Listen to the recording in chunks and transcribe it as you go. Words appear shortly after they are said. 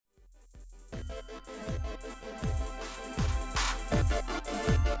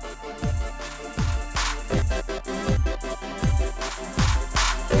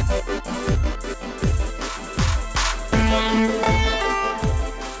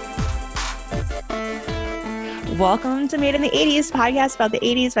Welcome to Made in the 80s, podcast about the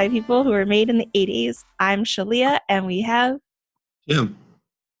 80s by people who were made in the 80s. I'm Shalia, and we have Tim.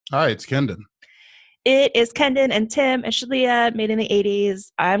 Hi, it's Kendon. It is Kendon and Tim and Shalia, made in the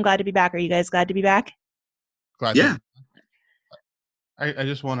 80s. I'm glad to be back. Are you guys glad to be back? Glad. Yeah. I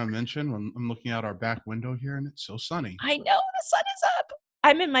just want to mention when I'm looking out our back window here, and it's so sunny. I know the sun is up.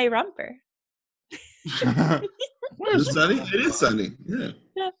 I'm in my romper. It's sunny? It is sunny. Yeah.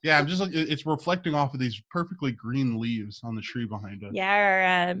 Yeah, I'm just it's reflecting off of these perfectly green leaves on the tree behind us.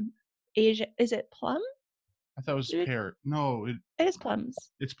 Yeah, Asia. Is it plum? I thought it was pear. No, it is plums.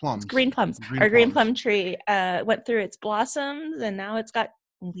 It's plums. It's green plums. Our green plum tree went through its blossoms, and now it's got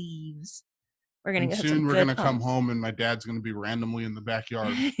leaves. We're gonna soon. We're gonna come home, and my dad's gonna be randomly in the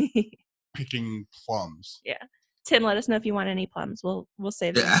backyard picking plums. Yeah, Tim, let us know if you want any plums. We'll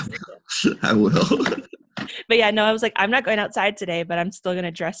save them. Yeah, I will. But yeah, no, I was like, I'm not going outside today, but I'm still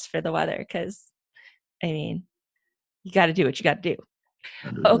gonna dress for the weather because, I mean, you got to do what you got to do.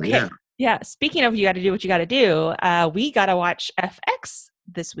 Okay. Yeah. Speaking of you got to do what you got to do, we got to watch FX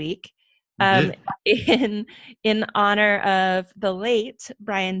this week in honor of the late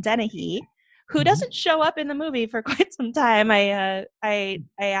Brian Dennehy, who doesn't show up in the movie for quite some time. I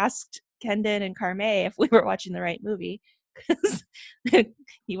asked Kendon and Carme if we were watching the right movie because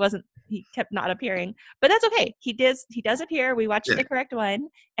he kept not appearing, but that's okay. He does appear. We watched the correct one,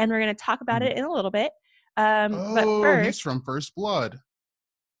 and we're going to talk about it in a little bit. But first, he's from First Blood.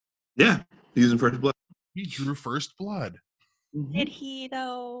 Yeah, he's in First Blood. He drew First Blood. Did he,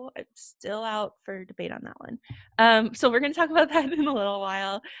 though? I'm still out for debate on that one. So we're going to talk about that in a little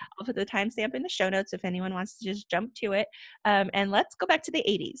while. I'll put the timestamp in the show notes if anyone wants to just jump to it. And let's go back to the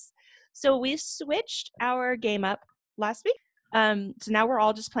 80s. So we switched our game up last week. So now we're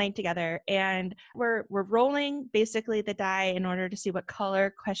all just playing together, and we're rolling basically the die in order to see what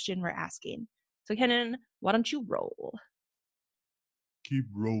color question we're asking. So Kenan, why don't you roll? Keep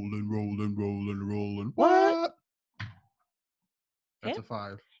rolling. What? That's a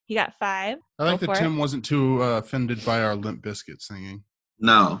 5. You got 5. I like that Tim wasn't too offended by our Limp Bizkit singing.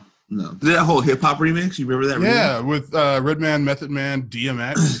 No. That whole hip hop remix, you remember that? Yeah, with Redman, Method Man,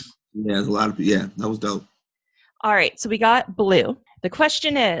 DMX. Yeah, there's a lot of people. Yeah, that was dope. All right, so we got blue. The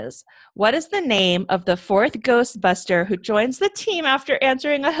question is, what is the name of the 4th Ghostbuster who joins the team after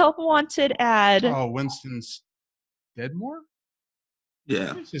answering a Help Wanted ad? Oh, Winston Zeddemore?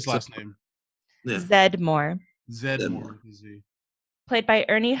 Yeah. What's his last name? Yeah. Zeddemore. Zeddemore. Played by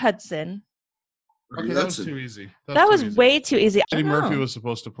Ernie Hudson. Okay, that was too easy. That was way too easy. Eddie Murphy was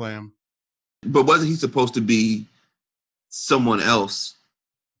supposed to play him. But wasn't he supposed to be someone else,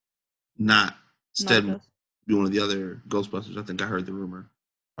 not Steadman? Be one of the other Ghostbusters. I think I heard the rumor.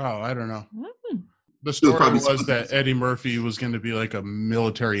 Oh, I don't know. The story was that Eddie Murphy was going to be like a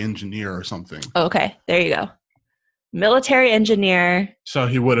military engineer or something. Okay, there you go. Military engineer. So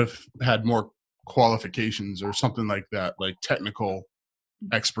he would have had more qualifications or something like that, like technical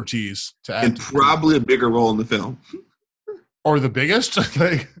expertise to add. And probably a bigger role in the film. Or the biggest?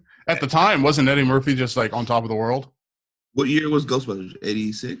 Like, at the time, wasn't Eddie Murphy just like on top of the world? What year was Ghostbusters?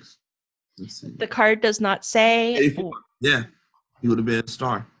 86? The card does not say. 84. Yeah, he would have been a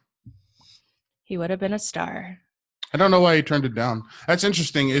star. He would have been a star. I don't know why he turned it down. That's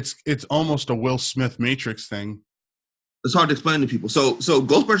interesting. It's almost a Will Smith Matrix thing. It's hard to explain to people. So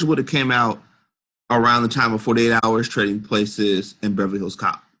Ghostbusters would have came out around the time of 48 Hours, Trading Places, and Beverly Hills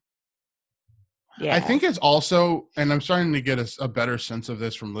Cop. Yeah. I think it's also, and I'm starting to get a better sense of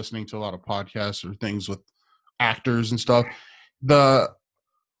this from listening to a lot of podcasts or things with actors and stuff.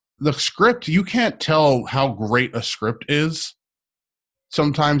 The script, you can't tell how great a script is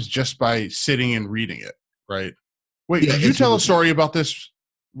sometimes just by sitting and reading it, right? Wait, did you tell a story about this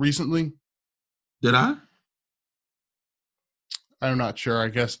recently? Did I? I'm not sure. I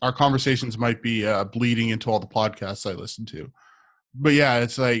guess our conversations might be bleeding into all the podcasts I listen to. But yeah,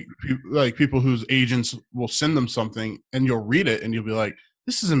 it's like people whose agents will send them something and you'll read it and you'll be like,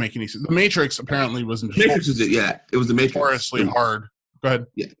 this doesn't make any sense. The Matrix apparently wasn't. Matrix is it? Yeah, it was the Matrix. Notoriously hard. Go ahead.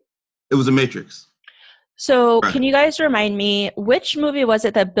 Yeah, it was a Matrix. So Can you guys remind me, which movie was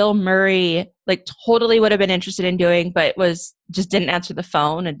it that Bill Murray like totally would have been interested in doing, but just didn't answer the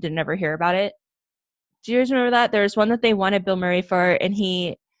phone and didn't ever hear about it? Do you guys remember that? There was one that they wanted Bill Murray for, and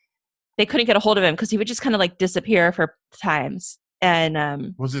they couldn't get a hold of him because he would just kind of like disappear for times.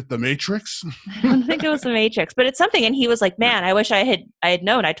 And was it The Matrix? I don't think it was The Matrix, but it's something. And he was like, "Man, I wish I had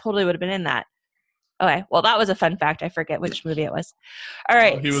known. I totally would have been in that." Okay, well, that was a fun fact. I forget which movie it was. All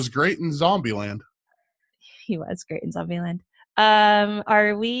right, he was great in Zombieland. He was great in Zombieland.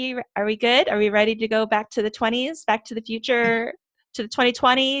 Are we good? Are we ready to go back to the 20s, Back to the Future to the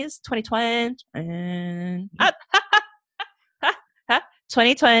 2020s, 2020, and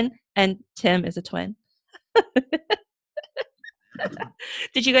 2020, and Tim is a twin.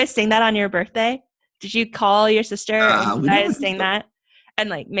 Did you guys sing that on your birthday? Did you call your sister and you guys sing that and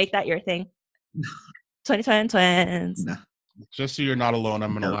like make that your thing? 2020 twins. Nah. Just so you're not alone,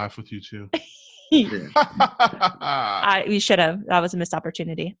 I'm gonna laugh with you too. We should have. That was a missed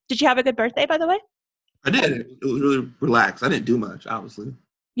opportunity. Did you have a good birthday, by the way? I did. It was really relaxed. I didn't do much, obviously.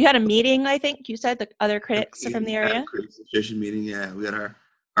 You had a meeting, I think you said, the other critics from the area? Critics Association meeting, yeah. We had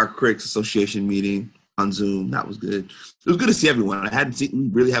our Critics Association meeting on Zoom. That was good. It was good to see everyone. We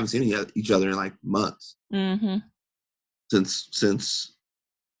really haven't seen each other in like months. Mm-hmm. Since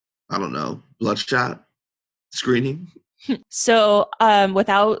I don't know, Bloodshot screening. So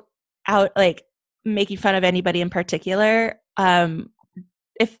without like making fun of anybody in particular,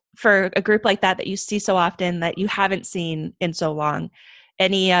 if for a group like that you see so often that you haven't seen in so long,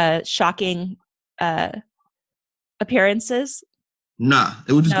 any shocking appearances? Nah,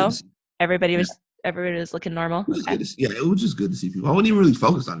 it was just good to see. Everybody was looking normal. Okay. It was just good to see people. I wasn't even really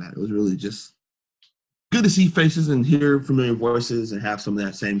focused on that. It was really just good to see faces and hear familiar voices and have some of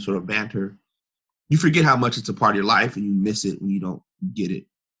that same sort of banter. You forget how much it's a part of your life and you miss it when you don't get it.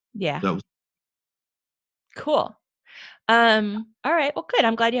 Yeah. Cool. All right. Well, good.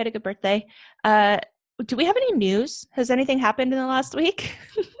 I'm glad you had a good birthday. Do we have any news? Has anything happened in the last week?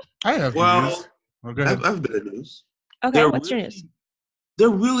 I have news. Oh, go ahead. I've been in news. Okay, what's your news? They're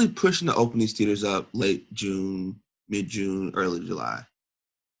really pushing to open these theaters up late June, mid-June, early July.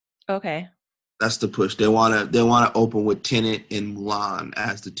 Okay. That's the push. They wanna open with Tenet and Mulan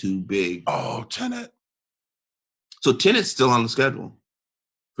as the two big. Oh, Tenet. So Tenet's still on the schedule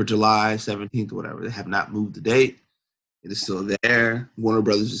for July 17th or whatever. They have not moved the date. It is still there. Warner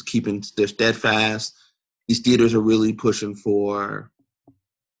Brothers is keeping their steadfast. These theaters are really pushing for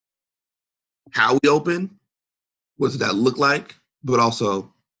how we open. What does that look like? But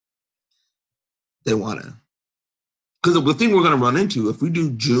also, they want to. Because the thing we're going to run into, if we do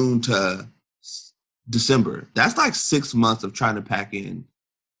June to December, that's like 6 months of trying to pack in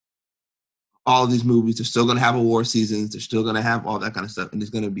all of these movies. They're still going to have award seasons. They're still going to have all that kind of stuff. And it's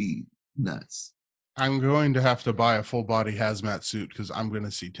going to be nuts. I'm going to have to buy a full body hazmat suit because I'm going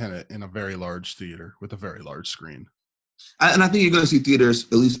to see Tenet in a very large theater with a very large screen. And I think you're going to see theaters,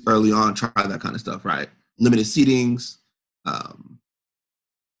 at least early on, try that kind of stuff, right? Limited seatings.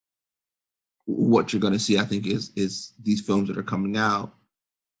 What you're going to see, I think, is these films that are coming out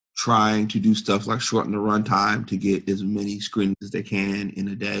trying to do stuff like shorten the runtime to get as many screenings as they can in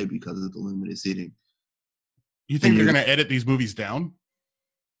a day because of the limited seating. You think they're going to edit these movies down?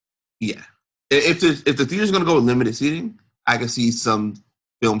 Yeah. If the theater's going to go with limited seating, I can see some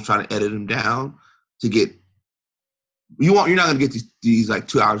films trying to edit them down to get. You're not going to get these like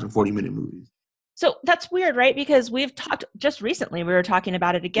 2 hours and 40-minute movies. So that's weird, right? Because we've talked just recently. We were talking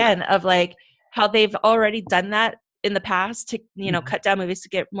about it again of like how they've already done that in the past to cut down movies to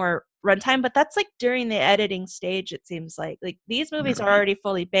get more runtime, but that's like during the editing stage. It seems like these movies are already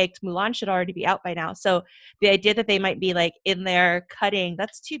fully baked. Mulan should already be out by now. So the idea that they might be like in there cutting,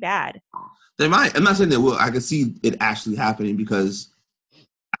 that's too bad. They might. I'm not saying they will. I can see it actually happening because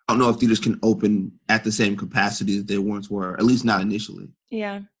I don't know if theaters can open at the same capacity that they once were, at least not initially.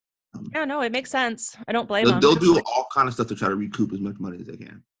 Yeah. Yeah, no, it makes sense. I don't blame them. They'll do all kind of stuff to try to recoup as much money as they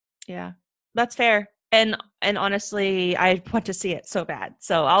can. Yeah, that's fair. And honestly, I want to see it so bad.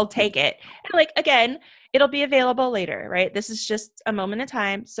 So I'll take it. And again, it'll be available later, right? This is just a moment in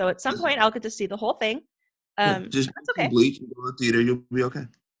time. So at some point, I'll get to see the whole thing. Just that's okay. Bleach and go to the theater, you'll be okay.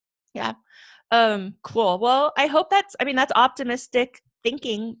 Yeah. Cool. Well, I hope that's optimistic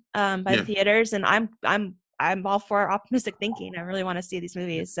thinking by the theaters, and I'm all for optimistic thinking. I really want to see these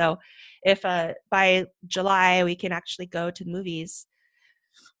movies. So if by July we can actually go to the movies,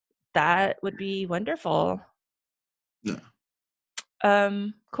 that would be wonderful. Yeah.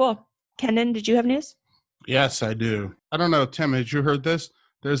 Cool. Kendon, did you have news? Yes, I do. I don't know, Tim, had you heard this?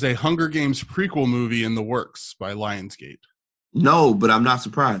 There's a Hunger Games prequel movie in the works by Lionsgate. No, but I'm not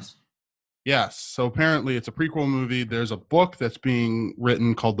surprised. Yes. So apparently it's a prequel movie. There's a book that's being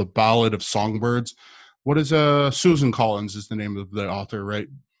written called The Ballad of Songbirds. What is Susan Collins is the name of the author, right?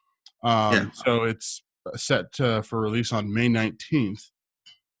 So it's set for release on May 19th.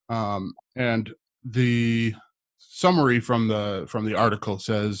 And the summary from the article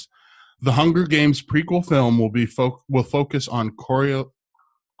says the Hunger Games prequel film will focus on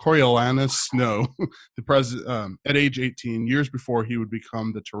Coriolanus Snow, the president at age 18, years before he would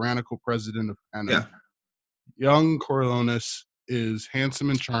become the tyrannical president of Canada. Yeah. Young Coriolanus is handsome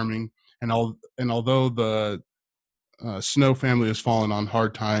and charming, and although the Snow family has fallen on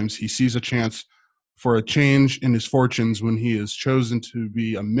hard times. He sees a chance for a change in his fortunes when he is chosen to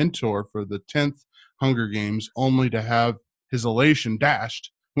be a mentor for the 10th Hunger Games, only to have his elation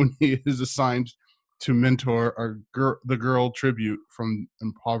dashed when he is assigned to mentor the girl tribute from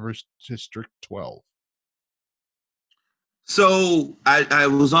impoverished District 12. So I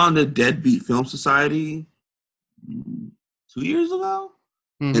was on the Deadbeat Film Society 2 years ago,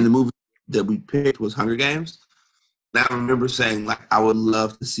 and the movie that we picked was Hunger Games. And I remember saying, like, I would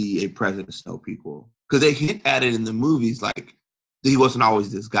love to see a President Snow prequel, because they hint at it in the movies, like he wasn't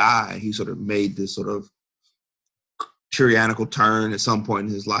always this guy. He sort of made this sort of tyrannical turn at some point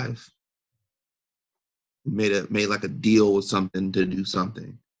in his life. Made like a deal with something to do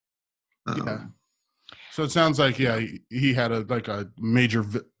something. Yeah. So it sounds like he had a major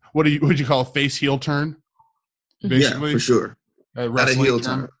would you call a face heel turn? Basically, yeah, for sure. Not a heel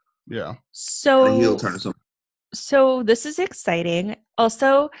turn. Yeah. So a heel turn. So this is exciting.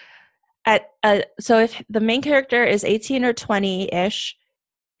 Also, so if the main character is 18 or 20-ish,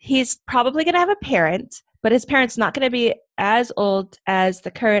 he's probably going to have a parent, but his parent's not going to be as old as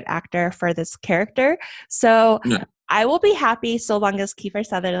the current actor for this character. So I will be happy so long as Kiefer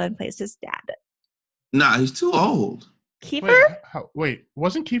Sutherland plays his dad. Nah, he's too old. Kiefer? Wait,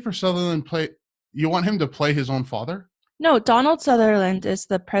 wasn't Kiefer Sutherland play? You want him to play his own father? No, Donald Sutherland is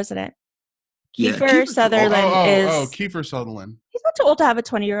the president. Kiefer Sutherland is... Oh, Kiefer Sutherland. He's not too old to have a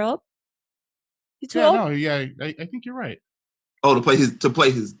 20-year-old. He's too old? No, I think you're right. Oh, to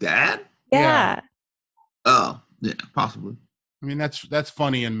play his dad? Yeah. Oh, yeah, possibly. I mean, that's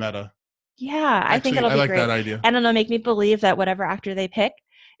funny and meta. Yeah, I think it'll be great. I like great. that idea. I don't know, make me believe that whatever actor they pick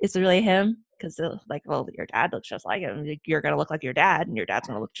is really him, because like, well, your dad looks just like him. You're gonna look like your dad, and your dad's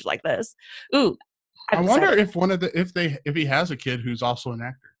gonna look just like this. Ooh, I wonder if if he has a kid who's also an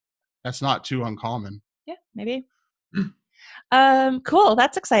actor. That's not too uncommon. Yeah, maybe. Cool.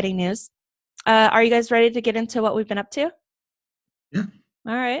 That's exciting news. Are you guys ready to get into what we've been up to? Yeah.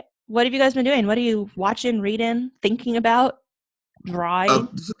 All right. What have you guys been doing? What are you watching, reading, thinking about, drawing?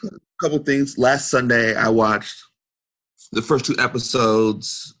 Just a couple things. Last Sunday, I watched the first 2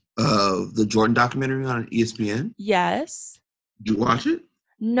 episodes of the Jordan documentary on ESPN. Yes. Did you watch it?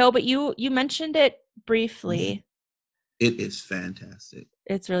 No, but you mentioned it briefly. It is fantastic.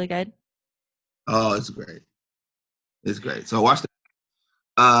 It's really good. Oh, it's great. It's great. So I watched it.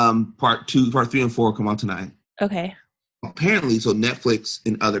 Part 2, part 3 and 4 come out tonight. Okay. Apparently, so Netflix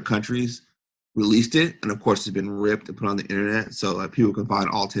in other countries released it, and of course it's been ripped and put on the internet, so people can find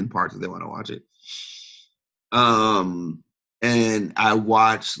all 10 parts if they want to watch it. And I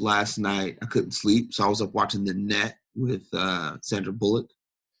watched last night. I couldn't sleep, so I was up watching The Net with Sandra Bullock.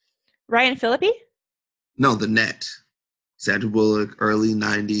 Ryan Phillippe? No, The Net. Sandra Bullock, early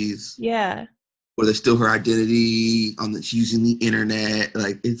 90s. Yeah. Where there's still her identity she's using the internet.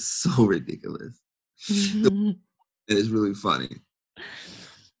 Like, it's so ridiculous. It is really funny.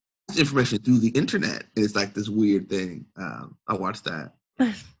 Information through the internet. It's like this weird thing. I watched that.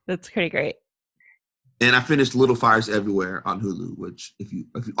 That's pretty great. And I finished Little Fires Everywhere on Hulu, which if you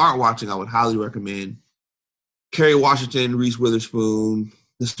aren't watching, I would highly recommend. Kerry Washington, Reese Witherspoon.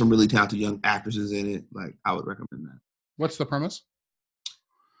 There's some really talented young actresses in it. Like, I would recommend that. What's the premise?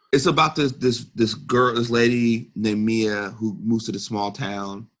 It's about this girl, this lady named Mia, who moves to the small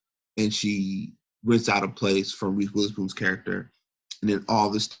town, and she rents out a place from Reese Witherspoon's character, and then all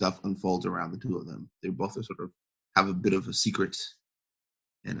this stuff unfolds around the two of them. They both sort of have a bit of a secret,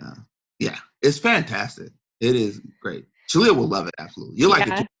 and yeah, it's fantastic. It is great. Shalia will love it, absolutely. You'll like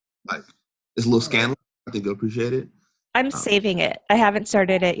it too. Like, it's a little scandalous. I think you'll appreciate it. I'm saving it. I haven't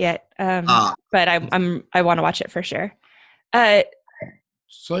started it yet, but I want to watch it for sure.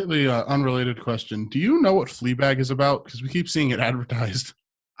 Slightly unrelated question. Do you know what Fleabag is about? Because we keep seeing it advertised.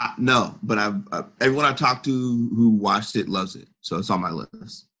 No, but everyone I talked to who watched it loves it, so it's on my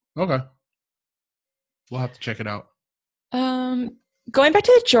list. Okay, we'll have to check it out. Going back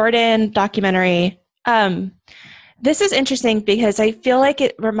to the Jordan documentary, this is interesting because I feel like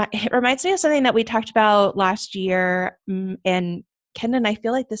it reminds me of something that we talked about last year, and Kendon, I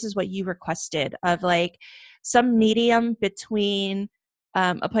feel like this is what you requested, of like some medium between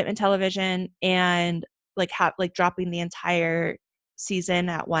appointment television and like dropping the entire season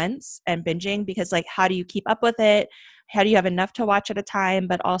at once and binging, because like, how do you keep up with it? How do you have enough to watch at a time,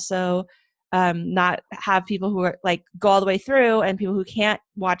 but also not have people who are like go all the way through and people who can't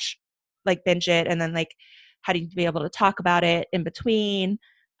watch, like binge it, and then like how do you be able to talk about it in between?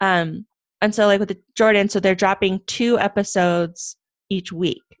 And so like with the Jordan, so they're dropping 2 episodes each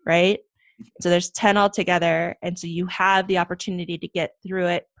week, right? So there's 10 altogether, and so you have the opportunity to get through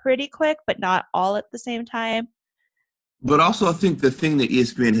it pretty quick, but not all at the same time. But also, I think the thing that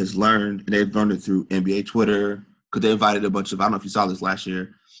ESPN has learned, and they've learned it through NBA Twitter, because they invited a bunch of, I don't know if you saw this last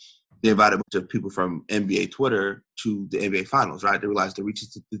year, they invited a bunch of people from NBA Twitter to the NBA Finals, right? They realized the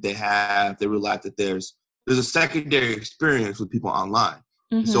reaches that they have. They realized that there's a secondary experience with people online.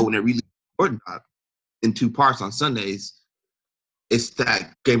 Mm-hmm. So when they're really important in two parts on Sundays, it's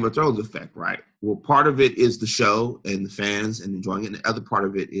that Game of Thrones effect, right? Well, part of it is the show and the fans and enjoying it. And the other part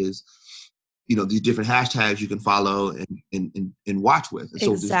of it is, these different hashtags you can follow and watch with. And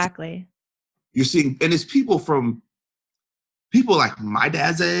so exactly. You're seeing, and it's people like my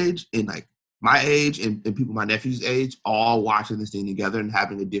dad's age and like my age and people my nephew's age all watching this thing together and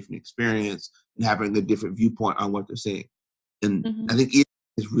having a different experience and having a different viewpoint on what they're seeing. And I think it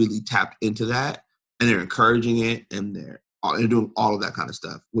is really tapped into that, and they're encouraging it, and they're doing all of that kind of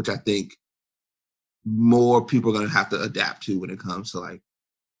stuff, which I think more people are going to have to adapt to when it comes to like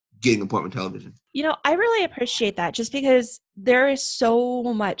getting appointment television. I really appreciate that, just because there is so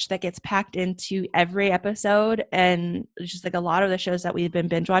much that gets packed into every episode, and just like a lot of the shows that we've been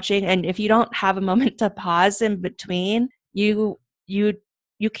binge watching. And if you don't have a moment to pause in between, you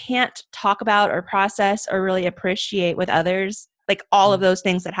can't talk about or process or really appreciate with others, like all of those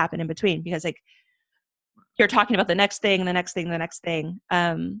things that happen in between, because like you're talking about the next thing, the next thing, the next thing.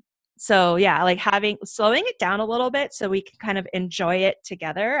 So yeah, like slowing it down a little bit so we can kind of enjoy it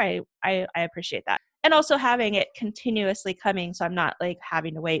together. I appreciate that. And also having it continuously coming, so I'm not like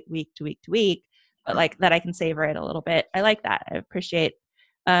having to wait week to week to week, but like that I can savor it a little bit. I like that. I appreciate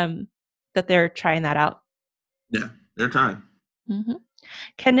that they're trying that out. Yeah, they're trying. Mm-hmm.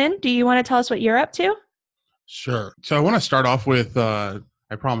 Kenan, do you want to tell us what you're up to? Sure. So I want to start off with, I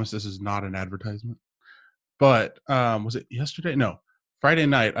promise this is not an advertisement, but was it yesterday? No. Friday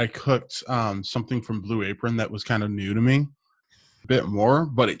night, I cooked something from Blue Apron that was kind of new to me, a bit more,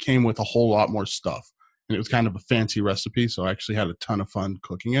 but it came with a whole lot more stuff. And it was kind of a fancy recipe, so I actually had a ton of fun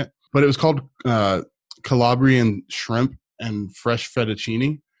cooking it. But it was called Calabrian shrimp and fresh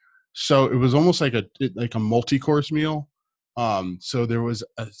fettuccine. So it was almost like a multi-course meal. So there was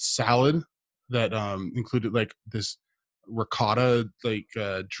a salad that included like this ricotta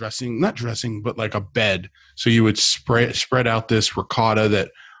not dressing, but like a bed. So you would spread out this ricotta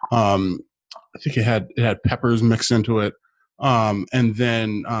that I think it had peppers mixed into it, and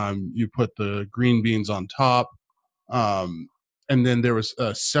then you put the green beans on top, and then there was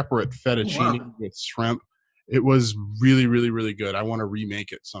a separate fettuccine with shrimp. It was really, really, really good. I want to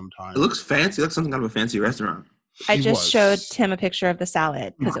remake it sometime. It looks fancy. It looks something out of a fancy restaurant. I just showed Tim a picture of the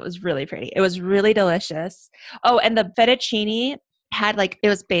salad because it was really pretty. It was really delicious. Oh, and the fettuccine had it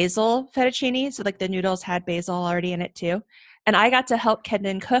was basil fettuccine. So like the noodles had basil already in it too. And I got to help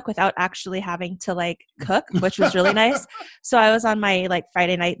Kenan cook without actually having to cook, which was really nice. So I was on my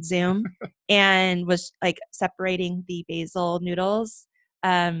Friday night Zoom and was separating the basil noodles,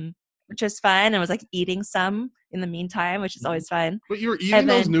 which was fun. I was eating some in the meantime, which is always fun. But you were eating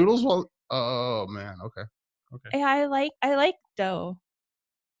those noodles while, oh man. Okay. Yeah, I like dough.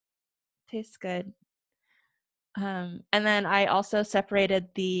 Tastes good. And then I also separated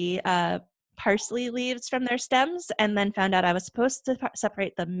the parsley leaves from their stems, and then found out I was supposed to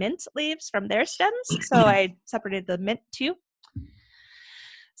separate the mint leaves from their stems. So I separated the mint too.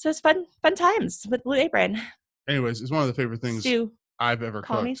 So it's fun times with Blue Apron. Anyways, it's one of the favorite things I've ever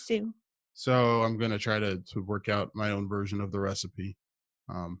Call cooked. Me Sue. So I'm gonna try to work out my own version of the recipe.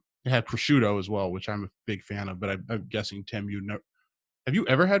 It had prosciutto as well, which I'm a big fan of, but I'm guessing, Tim, have you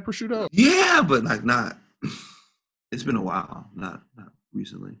ever had prosciutto? Yeah, but not. It's been a while, not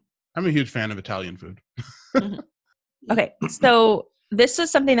recently. I'm a huge fan of Italian food. Okay, so this is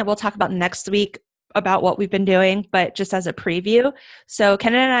something that we'll talk about next week about what we've been doing, but just as a preview. So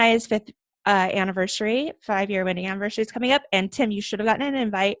Kenan and I's 5th anniversary, 5-year wedding anniversary is coming up, and Tim, you should have gotten an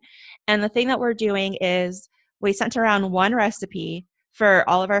invite. And the thing that we're doing is we sent around one recipe for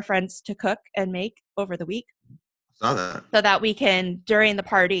all of our friends to cook and make over the week. Saw that. So that we can, during the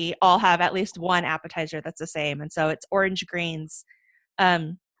party, all have at least one appetizer that's the same. And so it's orange greens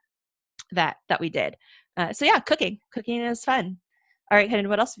that we did. So yeah, cooking is fun. All right, Kenan,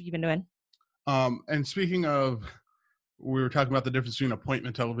 what else have you been doing? And speaking of, we were talking about the difference between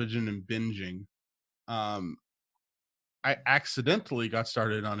appointment television and binging. I accidentally got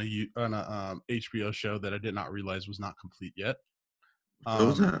started on a HBO show that I did not realize was not complete yet. What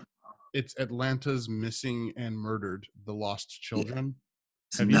was that? It's Atlanta's Missing and Murdered: The Lost Children.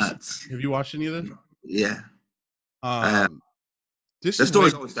 It's nuts. Have you watched any of this? Yeah. This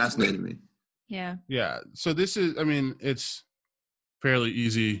story's always fascinated me. Yeah. Yeah. So this is, it's fairly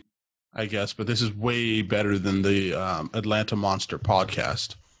easy, I guess, but this is way better than the Atlanta Monster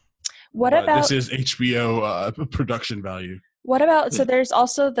podcast. What about this is HBO production value. What about so there's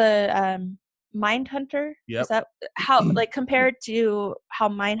also the Mindhunter? Yep. Is that how like compared to how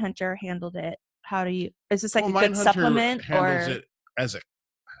Mindhunter handled it? How do you is this like a good supplement handles or it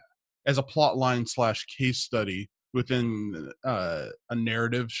as a plot line / case study within a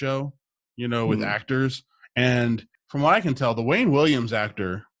narrative show, with actors. And from what I can tell, the Wayne Williams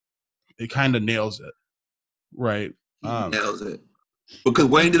actor, it kind of nails it, right? Nails it. Because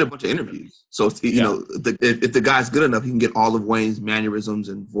Wayne did a bunch of interviews. So, if the guy's good enough, he can get all of Wayne's mannerisms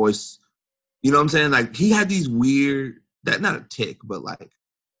and voice. You know what I'm saying? Like, he had these weird, not a tick, but like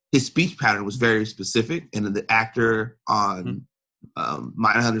his speech pattern was very specific. And then the actor on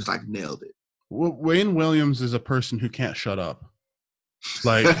Mindhunter's like nailed it. Well, Wayne Williams is a person who can't shut up.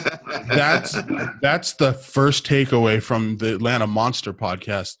 Like that's the first takeaway from the Atlanta Monster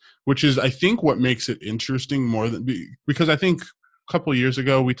podcast, which is I think what makes it interesting more than because I think a couple of years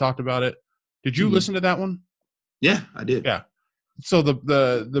ago we talked about it. Did you listen to that one? Yeah, I did. Yeah. So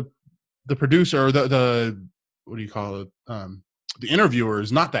the producer or the what do you call it? The interviewer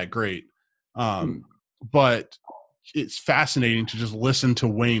is not that great, but it's fascinating to just listen to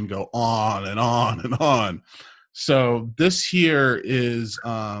Wayne go on and on and on. So this here is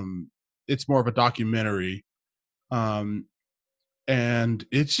it's more of a documentary, and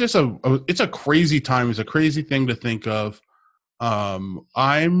it's just it's a crazy time. It's a crazy thing to think of.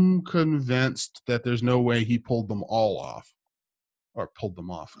 I'm convinced that there's no way he pulled them off, like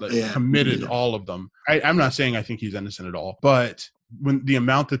committed all of them. I'm not saying I think he's innocent at all, but when the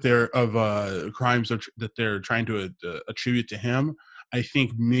amount that they're of crimes that they're trying to attribute to him, I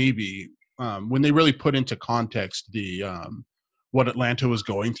think maybe. When they really put into context the what Atlanta was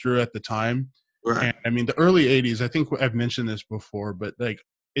going through at the time. Right. And, I mean, the early 80s, I think I've mentioned this before, but like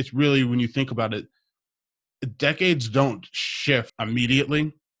it's really, when you think about it, decades don't shift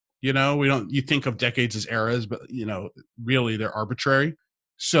immediately. You think of decades as eras, but really they're arbitrary.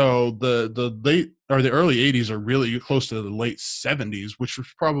 So the late or the early 80s are really close to the late 70s, which was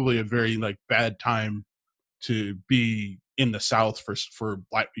probably a very like bad time to be in the South for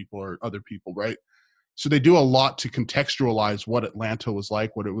Black people or other people, right? So they do a lot to contextualize what Atlanta was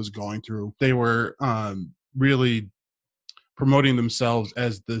like, what it was going through. They were really promoting themselves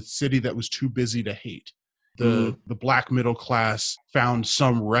as the city that was too busy to hate. The Black middle class found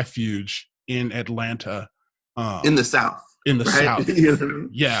some refuge in Atlanta. In the South. In the South.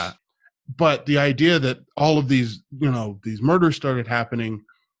 Yeah. But the idea that all of these, these murders started happening,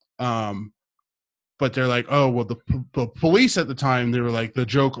 but they're like, oh, well, the police at the time, they were like, the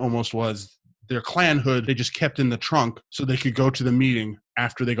joke almost was their Klan hood, they just kept in the trunk so they could go to the meeting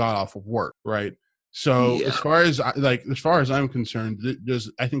after they got off of work, right? So as far as I'm concerned,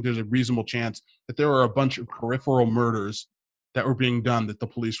 I think there's a reasonable chance that there were a bunch of peripheral murders that were being done that the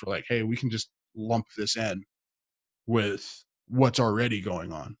police were like, hey, we can just lump this in with what's already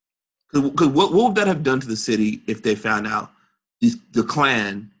going on. Because what would that have done to the city if they found out the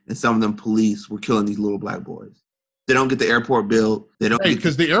Klan and some of them police were killing these little Black boys? They don't get the airport built. They don't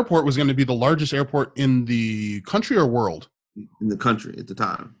because the airport was going to be the largest airport in the country or world. In the country at the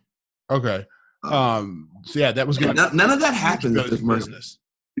time. Okay. So yeah, that was going. None of that happened with this business.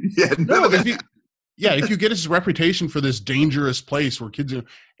 If you get his reputation for this dangerous place where kids are,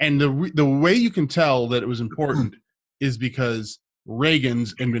 and the way you can tell that it was important is because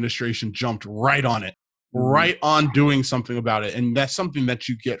Reagan's administration jumped right on it, right on doing something about it, and that's something that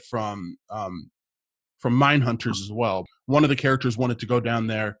you get from Mindhunters as well. One of the characters wanted to go down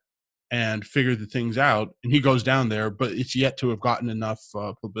there and figure the things out, and he goes down there, but it's yet to have gotten enough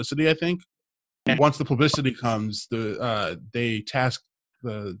publicity, I think. And once the publicity comes, they task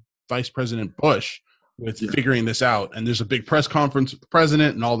the Vice President Bush with figuring this out, and there's a big press conference with the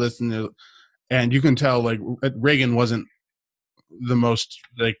president and all this, and you can tell like Reagan wasn't the most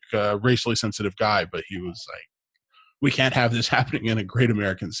like racially sensitive guy, but he was like, we can't have this happening in a great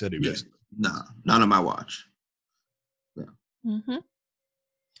American city. Yeah. Nah, not on my watch. Yeah. Mm-hmm.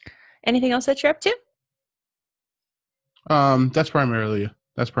 Anything else that you're up to? That's primarily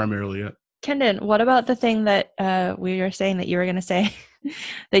it. Kendon, what about the thing that we were saying that you were going to say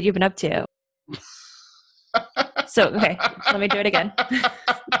that you've been up to? So, okay, let me do it again.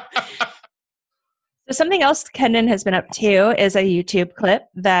 So something else Kendon has been up to is a YouTube clip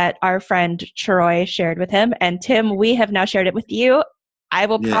that our friend Troy shared with him. And Tim, we have now shared it with you. I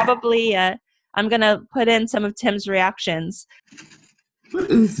will probably, I'm going to put in some of Tim's reactions.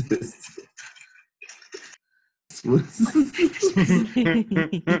 What is this?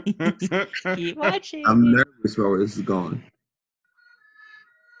 Keep watching. I'm nervous about where this is going.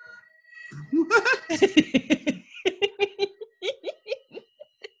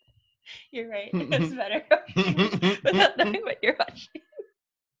 You're right. It's better without knowing what you're watching.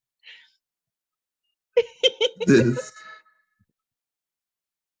 This.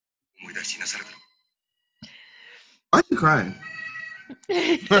 Why are you crying?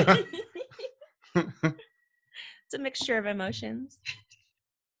 It's a mixture of emotions.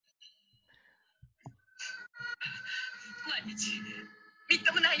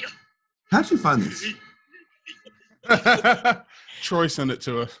 How'd you find this? Troy sent it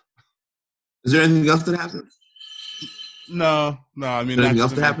to us. Is there anything else that happens? No. I mean, anything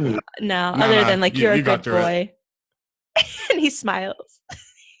else that happened? No, other than like you're a good boy, and he smiles.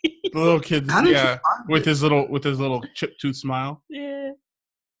 The little kid, with his little chip tooth smile. Yeah.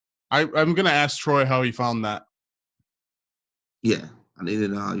 I'm gonna ask Troy how he found that. Yeah, I need to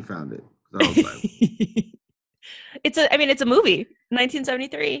know how you found it. I was like, it's a movie,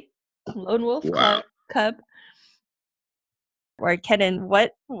 1973, Lone Wolf Cub. Or Kenan,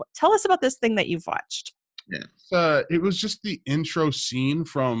 tell us about this thing that you've watched. Yeah, it was just the intro scene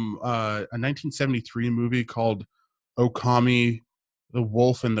from a 1973 movie called Okami, the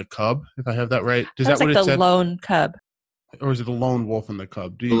Wolf and the Cub. If I have that right, is that what it said? The Lone Cub, or is it the Lone Wolf and the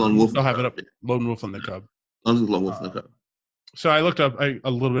Cub? Do you still have it up? Lone Wolf and the Cub. Lone Wolf and the Cub. So I looked up a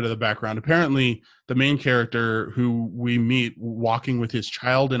little bit of the background. Apparently, the main character who we meet walking with his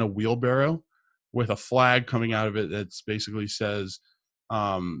child in a wheelbarrow with a flag coming out of it that basically says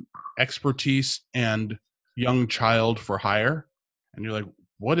expertise and young child for hire. And you're like,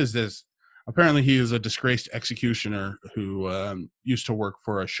 what is this? Apparently, he is a disgraced executioner who used to work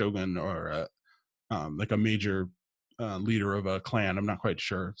for a shogun or like a major leader of a clan. I'm not quite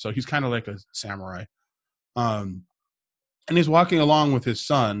sure. So he's kind of like a samurai. And he's walking along with his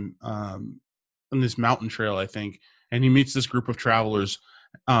son on this mountain trail, I think, and he meets this group of travelers,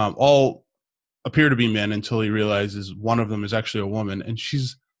 all appear to be men until he realizes one of them is actually a woman, and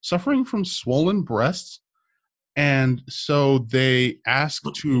she's suffering from swollen breasts. And so they ask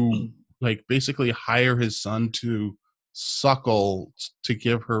to like basically hire his son to suckle to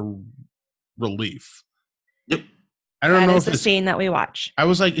give her relief. Yep. I don't know if the scene that we watch. I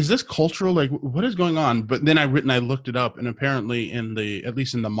was like, is this cultural? Like, what is going on? But then I looked it up, and apparently at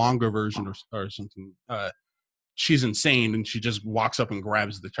least in the manga version or something, she's insane and she just walks up and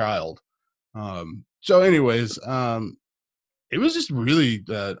grabs the child. So anyways, it was just really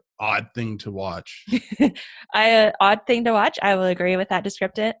an odd thing to watch. Odd thing to watch. I will agree with that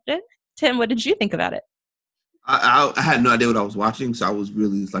description. Tim, what did you think about it? I had no idea what I was watching, so I was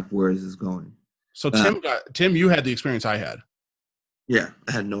really like, where is this going? So Tim, you had the experience I had. Yeah,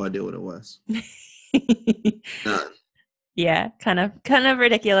 I had no idea what it was. Yeah, kind of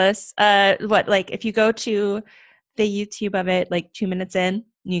ridiculous. Like if you go to the YouTube of it, like 2 minutes in,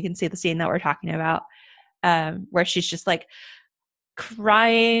 you can see the scene that we're talking about, where she's just like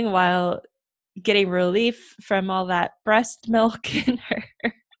crying while getting relief from all that breast milk in her.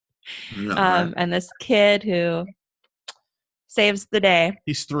 And this kid who saves the day.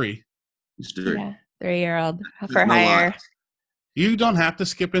 He's 3. Yeah, 3-year-old for hire. You don't have to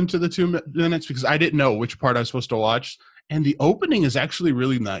skip into the 2 minutes because I didn't know which part I was supposed to watch. And the opening is actually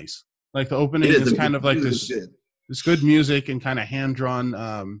really nice. Like the opening is kind of like this good music and kind of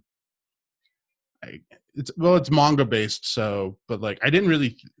hand-drawn. It's manga based, but like I didn't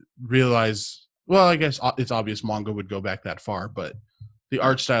really realize. Well, I guess it's obvious manga would go back that far, but the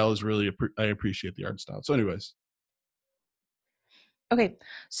art style is really. I appreciate the art style. So, anyways. Okay,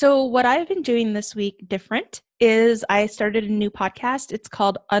 so what I've been doing this week different is I started a new podcast. It's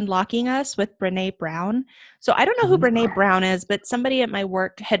called Unlocking Us with Brene Brown. So I don't know who Brene Brown is, but somebody at my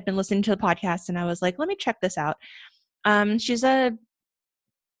work had been listening to the podcast, and I was like, let me check this out. She's a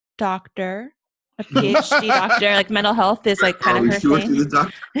doctor, a PhD doctor, like mental health is like kind of her thing.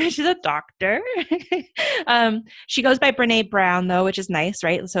 She's a doctor. She goes by Brene Brown though, which is nice,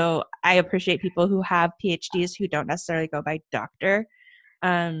 right? So I appreciate people who have PhDs who don't necessarily go by doctor.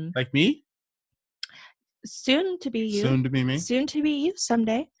 Like me? Soon to be you. Soon to be me. Soon to be you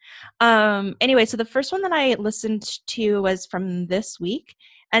someday. Anyway, so the first one that I listened to was from this week,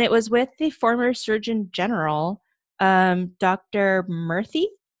 and it was with the former Surgeon General, Dr. Murthy,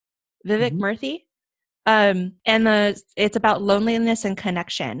 Vivek Murthy. And it's about loneliness and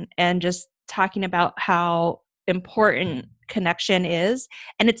connection, and just talking about how important connection is.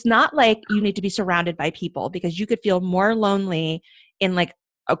 And it's not like you need to be surrounded by people, because you could feel more lonely in like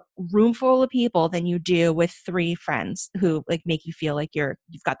a room full of people than you do with 3 friends who like make you feel like you've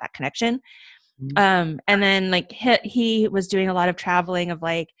got that connection. And then like he was doing a lot of traveling of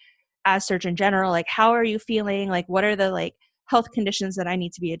like, as Surgeon General, like, how are you feeling? Like, what are the like health conditions that I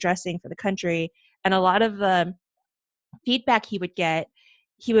need to be addressing for the country? And a lot of the feedback he would get,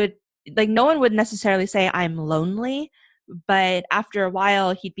 he would like no one would necessarily say I'm lonely, but after a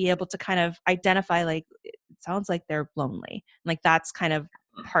while he'd be able to kind of identify like it sounds like they're lonely. Like that's kind of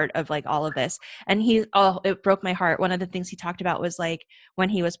part of like all of this. And it broke my heart. One of the things he talked about was like when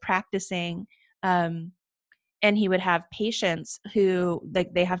he was practicing, and he would have patients who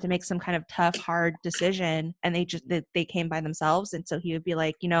like they have to make some kind of tough, hard decision, and they came by themselves. And so he would be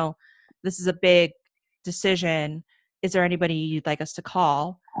like, this is a big decision. Is there anybody you'd like us to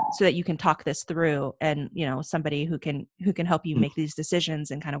call so that you can talk this through? And somebody who can help you make these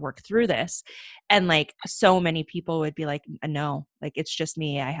decisions and kind of work through this. And like so many people would be like, no, like it's just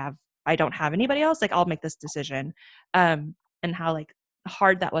me. I don't have anybody else. Like I'll make this decision. And how like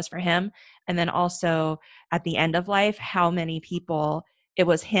hard that was for him. And then also at the end of life, how many people it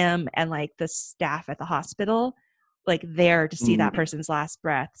was him and like the staff at the hospital, like there to see that person's last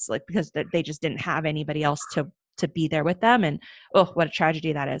breaths, like because they just didn't have anybody else to be there with them. And oh, what a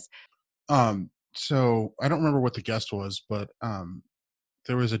tragedy that is. So I don't remember what the guest was, but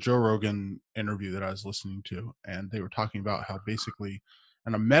there was a Joe Rogan interview that I was listening to, and they were talking about how basically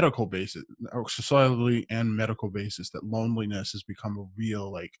on a medical basis, or societally and medical basis, that loneliness has become a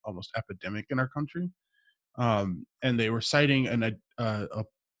real, like almost epidemic in our country. And they were citing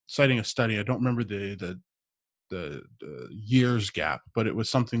citing a study. I don't remember the years gap, but it was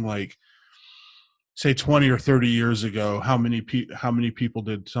something like, say 20 or 30 years ago, how many people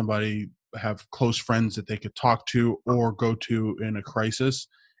did somebody have close friends that they could talk to or go to in a crisis?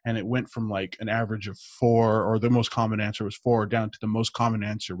 And it went from like an average of 4, or the most common answer was 4, down to the most common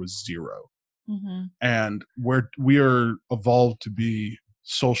answer was 0. Mm-hmm. And we are evolved to be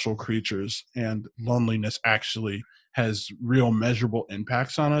social creatures, and loneliness actually has real measurable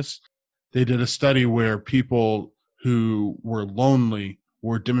impacts on us. They did a study where people who were lonely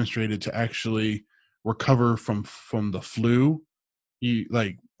were demonstrated to actually recover from the flu,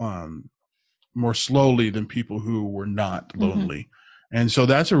 more slowly than people who were not lonely. Mm-hmm. And so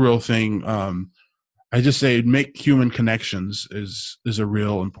that's a real thing. I just say make human connections is a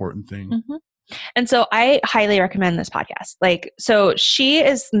real important thing. Mm-hmm. And so I highly recommend this podcast. Like, so she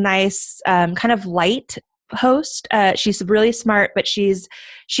is nice, kind of light host. She's really smart, but she's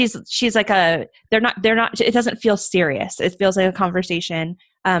like they're not, it doesn't feel serious. It feels like a conversation.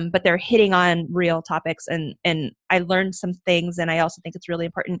 But they're hitting on real topics, and I learned some things, and I also think it's really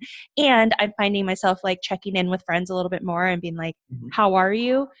important. And I'm finding myself like checking in with friends a little bit more and being like, how are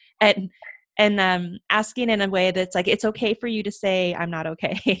you? And asking in a way that's like, it's okay for you to say I'm not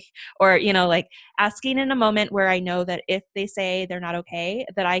okay. Or, like asking in a moment where I know that if they say they're not okay,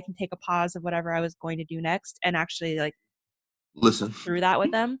 that I can take a pause of whatever I was going to do next and actually like listen through that with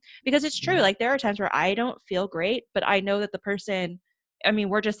them. Because it's true. Like there are times where I don't feel great, but I know that the person, I mean,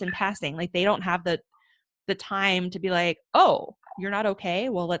 we're just in passing. Like they don't have the time to be like, oh, you're not okay.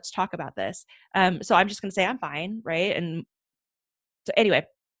 Well, let's talk about this. So I'm just going to say I'm fine. Right. And so anyway,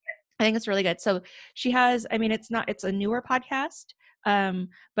 I think it's really good. So she has, I mean, it's a newer podcast.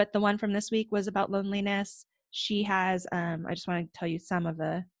 But the one from this week was about loneliness. She has, I just want to tell you some of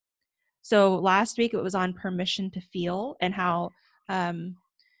so last week it was on permission to feel, and how,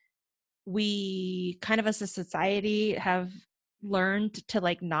 we kind of as a society have learned to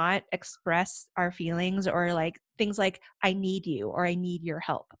like not express our feelings, or like things like I need you or I need your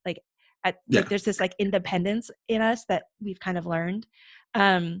help. Like like there's this like independence in us that we've kind of learned.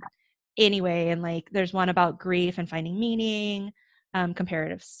 Anyway, and like there's one about grief and finding meaning,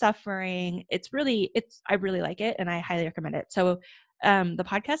 comparative suffering. I really like it, and I highly recommend it. So the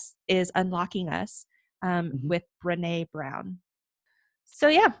podcast is Unlocking Us, with Brene Brown. So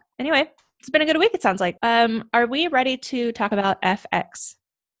yeah, anyway, it's been a good week, it sounds like. Are we ready to talk about FX?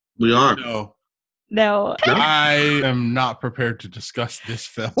 We are. No. I am not prepared to discuss this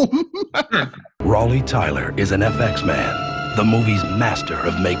film. Raleigh Tyler is an FX man, the movie's master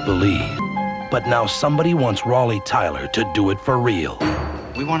of make-believe. But now somebody wants Raleigh Tyler to do it for real.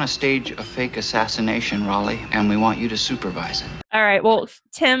 We want to stage a fake assassination, Raleigh, and we want you to supervise it. All right. Well,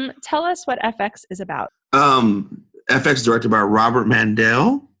 Tim, tell us what FX is about. FX directed by Robert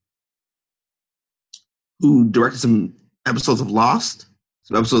Mandel, who directed some episodes of Lost,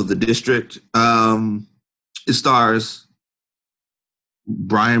 some episodes of The District. It stars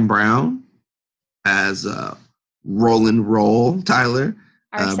Brian Brown as Roland Roll Tyler.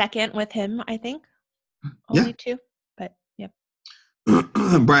 Our second with him, I think. Only 2, but yeah.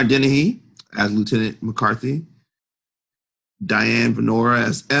 Brian Dennehy as Lieutenant McCarthy. Diane Venora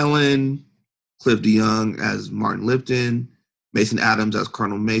as Ellen. Cliff DeYoung as Martin Lipton. Mason Adams as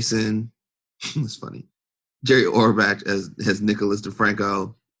Colonel Mason. That's funny. Jerry Orbach as Nicholas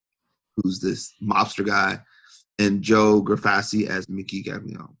DeFranco, who's this mobster guy. And Joe Grafassi as Mickey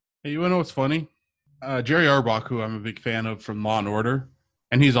Gaglione. Hey, you want to know what's funny? Jerry Orbach, who I'm a big fan of from Law and Order,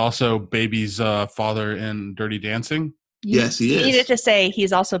 and he's also Baby's father in Dirty Dancing. Yes, he You is. needed to say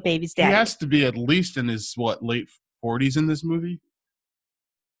he's also Baby's He daddy. has to be at least in his late 40s in this movie,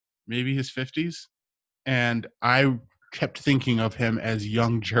 maybe his 50s, and I kept thinking of him as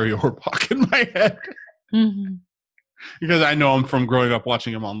young Jerry Orbach in my head because I know him from growing up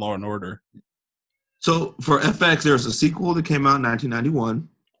watching him on Law and Order. So for FX, there was a sequel that came out in 1991.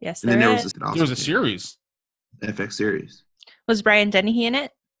 Yes, And then there there is. was There was a series. FX series. Was Brian Dennehy in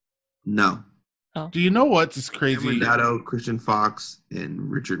it? No. Do you know what's this crazy? Cameron Dado, Christian Fox, and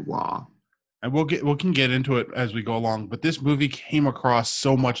Richard Waugh. And we can get into it as we go along, but this movie came across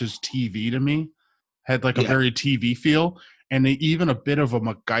so much as TV to me. Had like a very TV feel, and even a bit of a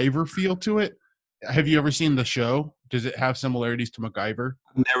MacGyver feel to it. Have you ever seen the show? Does it have similarities to MacGyver?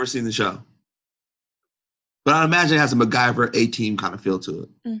 I've never seen the show. But I imagine it has a MacGyver A-Team kind of feel to it.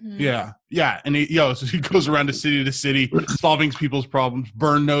 Mm-hmm. Yeah. And so he goes around to city, solving people's problems,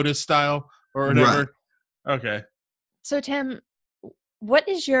 Burn Notice style or whatever. Right. Okay. So, Tim, what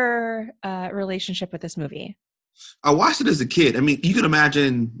is your relationship with this movie? I watched it as a kid. I mean, you can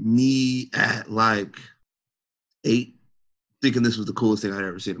imagine me at like 8 thinking this was the coolest thing I'd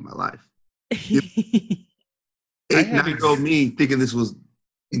ever seen in my life. 8-9-year-old me thinking this was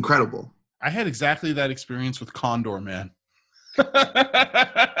incredible. I had exactly that experience with Condor, man.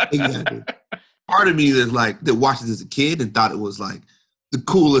 Exactly. Part of me that watched it as a kid and thought it was like the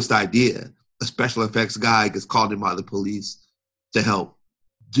coolest idea. A special effects guy gets called in by the police to help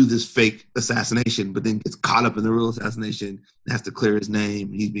do this fake assassination, but then gets caught up in the real assassination and has to clear his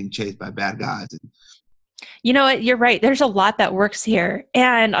name. He's being chased by bad guys. You know what? You're right. There's a lot that works here.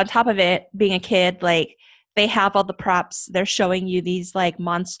 And on top of it, being a kid, like, they have all the props. They're showing you these like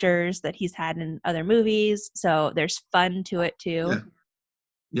monsters that he's had in other movies. So there's fun to it too.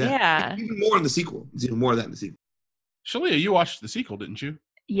 Yeah. Even more in the sequel. There's even more of that in the sequel. Shalia, you watched the sequel, didn't you?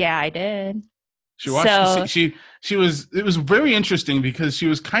 Yeah, I did. She watched it was very interesting because she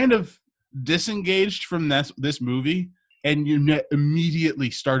was kind of disengaged from this movie, and you immediately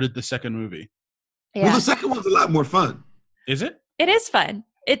started the second movie. Yeah. Well, the second one's a lot more fun. Is it? It is fun.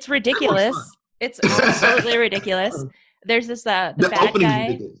 It's ridiculous. It's absolutely ridiculous. There's this the bad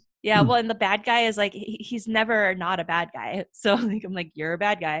guy. Yeah, well, and the bad guy is like he's never not a bad guy. So like I'm like, you're a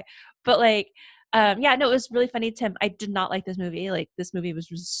bad guy. But like it was really funny, Tim. I did not like this movie. Like this movie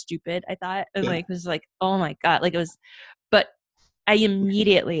was really stupid, I thought. And like it was like, oh my God. Like it was, but I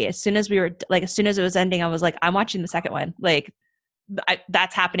immediately, as soon as it was ending, I was like, I'm watching the second one. Like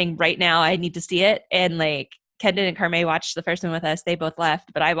that's happening right now. I need to see it. And like Kendon and Carme watched the first one with us. They both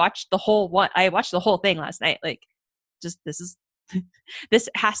left, but I watched the whole one. I watched the whole thing last night. Like, just this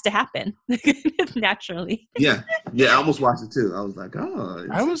has to happen naturally. Yeah. I almost watched it too. I was like,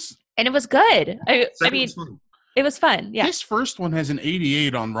 and it was good. I mean, it was fun. Yeah. This first one has an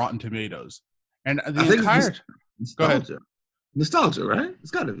 88 on Rotten Tomatoes, and the entire. Go ahead. Nostalgia, right?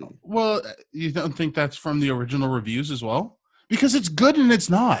 It's got to be. Well, you don't think that's from the original reviews as well? Because it's good and it's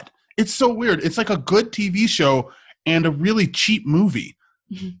not. It's so weird. It's like a good TV show and a really cheap movie.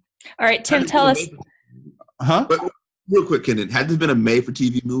 Mm-hmm. All right, Tim, tell us. Huh? But real quick, Kendon, had this been a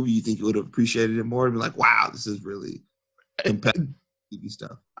made-for-TV movie, you think you would have appreciated it more and be like, wow, this is really competitive TV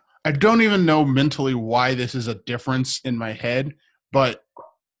stuff. I don't even know mentally why this is a difference in my head, but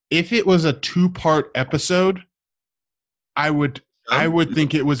if it was a 2-part episode, I would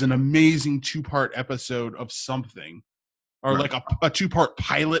think it was an amazing 2-part episode of something. Or like a 2-part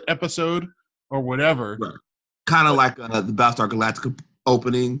pilot episode or whatever. Right. Kind of like the Battlestar Galactica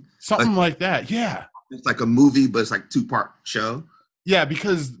opening. Something like that, yeah. It's like a movie, but it's like 2-part show. Yeah,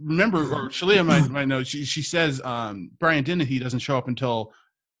 because remember, or Shalia might know, she says Brian Dennehy doesn't show up until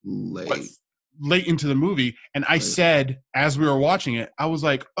late into the movie. And I said, as we were watching it, I was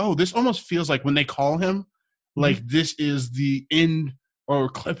like, oh, this almost feels like when they call him, like this is the end or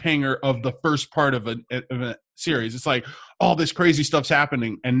cliffhanger of the first part of a series. It's like all this crazy stuff's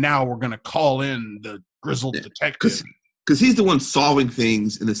happening, and now we're gonna call in the grizzled detective because he's the one solving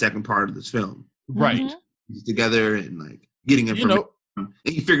things in the second part of this film. Right? Mm-hmm. He's together and like getting information, and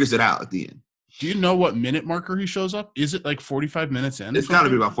he figures it out at the end. Do you know what minute marker he shows up? Is it like 45 minutes in? It's got to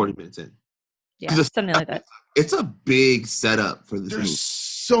be about 40 minutes in. Yeah, something like that. It's a big setup for this movie.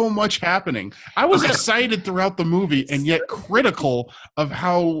 So much happening. I was excited throughout the movie and yet critical of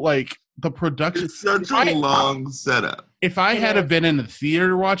how like the production. It's such a long setup. If I had been in the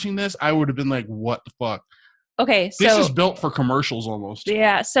theater watching this, I would have been like, what the fuck? Okay, This so is built for commercials almost.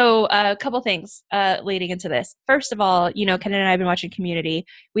 yeah, so a couple things leading into this. First of all, you know, Ken and I have been watching Community.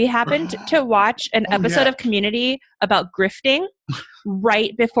 We happened to watch an episode of Community about grifting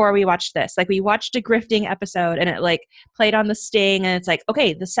right before we watched this. Like, we watched a grifting episode, and it like played on the Sting, and it's like,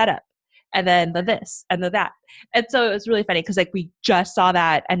 okay, the setup, and then the this and the that. And so it was really funny because like we just saw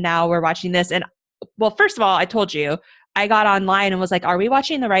that, and now we're watching this. And well, first of all, I told you, I got online and was like, are we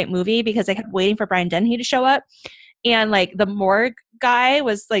watching the right movie? Because I kept waiting for Brian Dennehy to show up. And like the morgue guy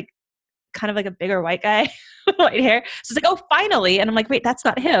was like kind of like a bigger white guy, white hair. So it's like, oh, finally. And I'm like, wait, that's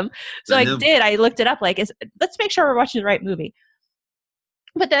not him. So I did. I looked it up. Like, let's make sure we're watching the right movie.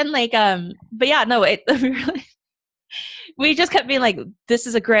 But then like, but yeah, no, it really, we just kept being like, this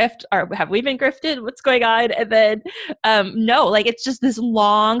is a grift, or have we been grifted? What's going on? And then no, like it's just this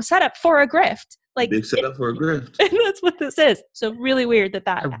long setup for a grift. Like big setup for a grift. And that's what this is. So really weird that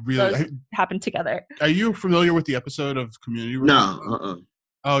happened together. Are you familiar with the episode of Community? No.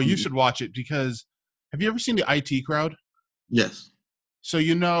 Oh, you should watch it because have you ever seen the IT Crowd? Yes. So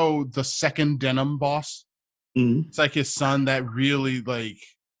you know the second Denim boss? Mm-hmm. It's like his son, that really like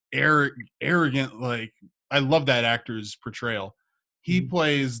arrogant, like I love that actor's portrayal. He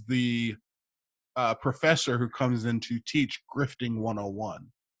plays the professor who comes in to teach grifting 101.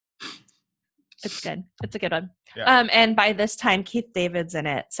 It's good. It's a good one. Yeah. And by this time, Keith David's in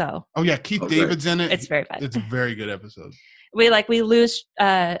it. So oh yeah, Keith David's in it. It's very fun. It's a very good episode. We lose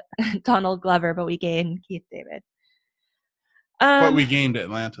Donald Glover, but we gain Keith David. But we gained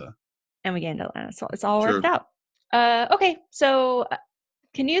Atlanta. And we gained Atlanta, so it's all worked out. Okay, so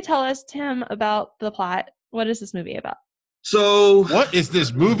can you tell us, Tim, about the plot? What is this movie about? So what is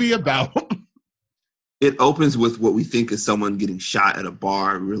this movie about? It opens with what we think is someone getting shot at a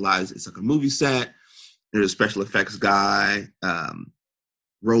bar. We realize it's like a movie set. There's a special effects guy,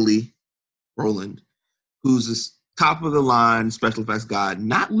 Roland, who's this top of the line special effects guy,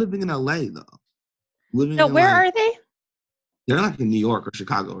 not living in LA though. Where are they? They're like in New York or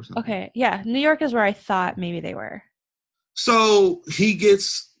Chicago or something. Okay, yeah, New York is where I thought maybe they were. So he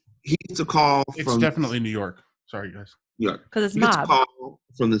gets a call from. It's definitely New York. Sorry, guys. New York. Because it's he gets mob. a call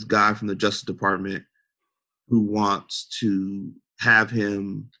from this guy from the Justice Department who wants to have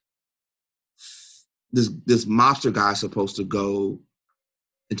him. This mobster guy is supposed to go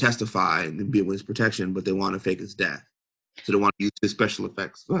and testify and be with his protection, but they want to fake his death. So they want to use his special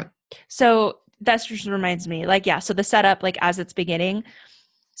effects. Go ahead. So that just reminds me, like, yeah, so the setup, like, as it's beginning,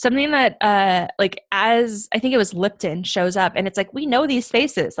 something that, like, as I think it was Lipton shows up, and it's like, we know these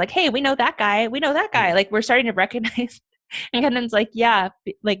faces. Like, hey, we know that guy. We know that guy. Like, we're starting to recognize. And Kendon's like, yeah,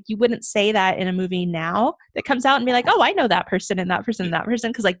 like, you wouldn't say that in a movie now that comes out and be like, oh, I know that person and that person and that person.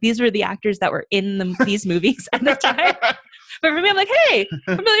 Because, like, these were the actors that were in these movies at the time. But for me, I'm like, hey,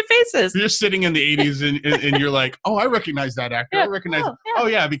 familiar faces. You're sitting in the 80s and you're like, oh, I recognize that actor. Yeah. I recognize Oh,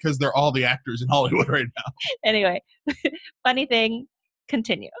 yeah, because they're all the actors in Hollywood right now. Anyway, funny thing,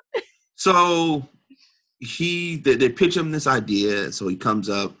 continue. So they pitch him this idea. So he comes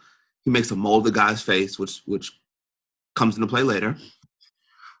up, he makes a mold of the guy's face, which comes into play later.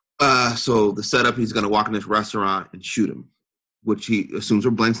 So the setup, he's going to walk in this restaurant and shoot him, which he assumes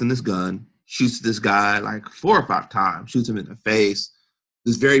are blanks in this gun. Shoots this guy like 4 or 5 times, shoots him in the face.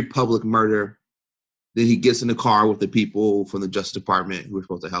 This very public murder. Then he gets in the car with the people from the Justice Department who were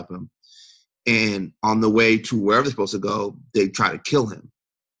supposed to help him. And on the way to wherever they're supposed to go, they try to kill him.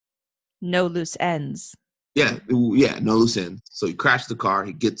 No loose ends. Yeah, no loose ends. So he crashes the car.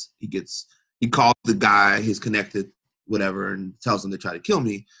 He calls the guy, his connected, whatever, and tells him to try to kill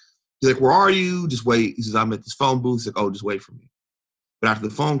me. He's like, where are you? Just wait. He says, I'm at this phone booth. He's like, oh, just wait for me. But after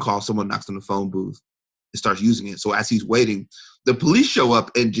the phone call, someone knocks on the phone booth and starts using it. So as he's waiting, the police show up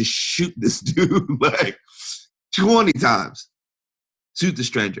and just shoot this dude like 20 times. Shoot the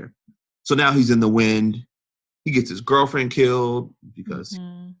stranger. So now he's in the wind. He gets his girlfriend killed because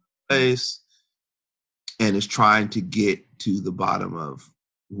face and is trying to get to the bottom of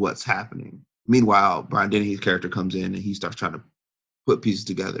what's happening. Meanwhile, Brian Dennehy's character comes in and he starts trying to put pieces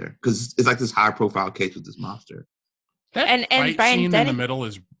together because it's like this high-profile case with this mobster. And fight Brian scene in the middle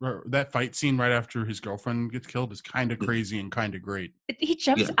is that fight scene right after his girlfriend gets killed is kind of crazy and kind of great. He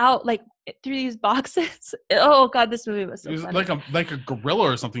jumps out like through these boxes. Oh god, this movie was so funny. Like a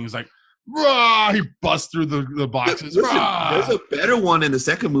gorilla or something. He's like, rah! He busts through the boxes. There's a better one in the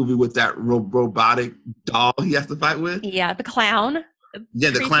second movie with that robotic doll he has to fight with. Yeah, the clown. Yeah,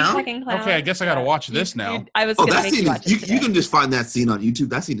 the clown. Okay, I guess I got to watch this now. I was. Gonna that make scene you watch is. You can just find that scene on YouTube.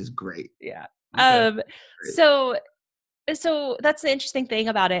 That scene is great. Yeah. Okay. So that's the interesting thing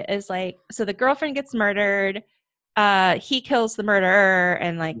about it is like, so the girlfriend gets murdered. he kills the murderer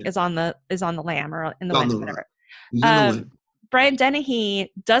and like is on the lam or in the wind, whatever. He's in the wind. Brian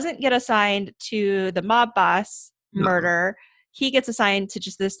Dennehy doesn't get assigned to the mob boss murder. He gets assigned to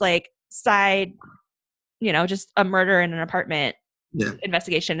just this like side, just a murder in an apartment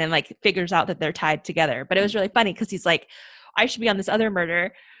investigation, and like figures out that they're tied together. But it was really funny because he's like, I should be on this other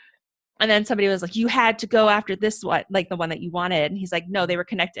murder. And then somebody was like, you had to go after this one, like the one that you wanted. And he's like, no, they were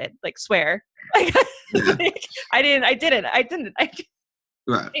connected. Like, swear. Like, I didn't.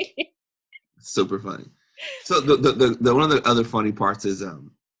 Right. Super funny. So the one of the other funny parts is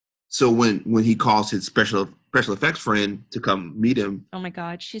so when he calls his special effects friend to come meet him. Oh my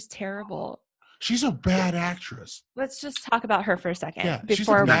God, she's terrible. She's a bad actress. Let's just talk about her for a second. Yeah, she's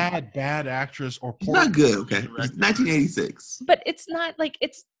a bad actress. Or she's not good. Okay, it's 1986. But it's not like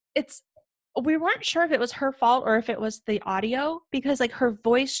it's. We weren't sure if it was her fault or if it was the audio, because like her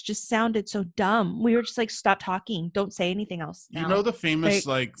voice just sounded so dumb. We were just like, stop talking, don't say anything else now. You know the famous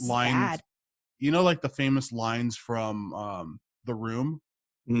like lines. Bad. You know, like the famous lines from The Room.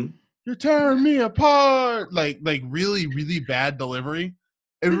 Mm-hmm. You're tearing me apart. Like really, really bad delivery.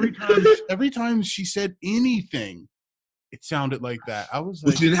 Every time she said anything, it sounded like that. I was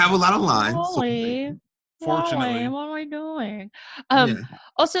like, but she didn't have a lot of lines. Fortunately, what am I doing?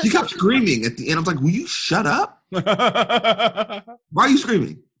 Also, she kept screaming at the end. I was like, "Will you shut up? Why are you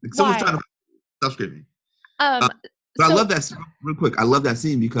screaming? Like, someone's trying to stop screaming." But I love that. Real quick, I love that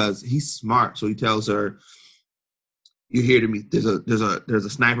scene because he's smart. So he tells her, "You're here to meet. There's a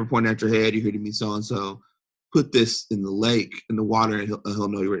sniper pointing at your head. You're here to meet so and so. Put this in the lake, in the water, and he'll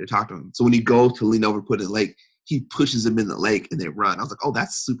know you're ready to talk to him." So when he goes to lean over, put it in the lake, he pushes him in the lake, and they run. I was like, "Oh,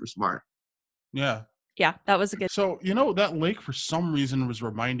 that's super smart." Yeah. Yeah, that was a good. So, that lake for some reason was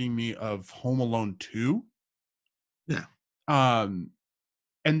reminding me of Home Alone 2. Yeah. And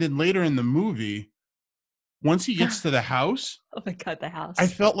then later in the movie, once he gets to the house. Oh my God, the house. I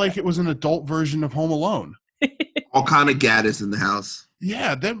felt like it was an adult version of Home Alone. All kind of Gaddis in the house.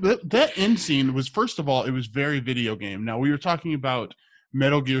 Yeah, that end scene was, first of all, it was very video game. Now, we were talking about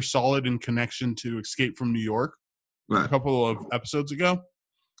Metal Gear Solid in connection to Escape from New York a couple of episodes ago.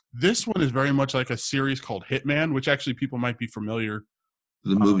 This one is very much like a series called Hitman, which actually people might be familiar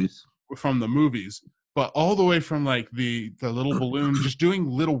from the movies. But all the way from like the little balloon, just doing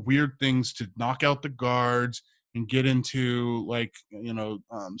little weird things to knock out the guards and get into like,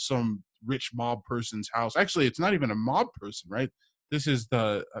 some rich mob person's house. Actually, it's not even a mob person, right? This is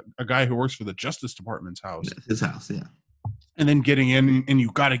a guy who works for the Justice Department's house. Yeah, his house, yeah. And then getting in, and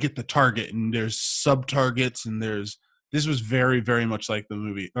you got to get the target, and there's sub-targets, and this was very, very much like the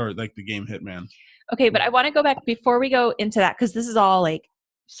movie or like the game Hitman. Okay, but I want to go back before we go into that, because this is all like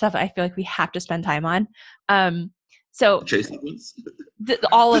stuff I feel like we have to spend time on. So the chase sequence,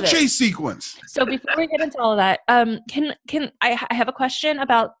 all of the it. Chase sequence. So before we get into all of that, can I have a question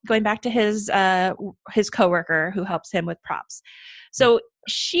about going back to his coworker who helps him with props. So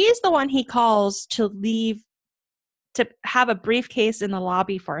she's the one he calls to leave, to have a briefcase in the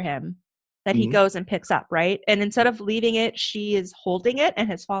lobby for him that he goes and picks up, right? And instead of leaving it, she is holding it and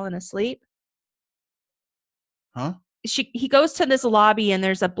has fallen asleep. Huh? He goes to this lobby and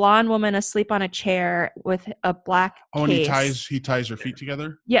there's a blonde woman asleep on a chair with a black case. And he ties her feet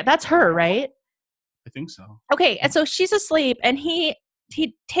together? Yeah, that's her, right? I think so. Okay, and so she's asleep and he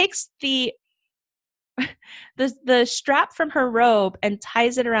takes the strap from her robe and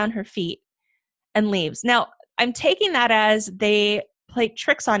ties it around her feet and leaves. Now, I'm taking that as they play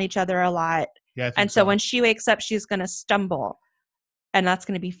tricks on each other a lot. Yeah, I think and so when she wakes up, she's going to stumble. And that's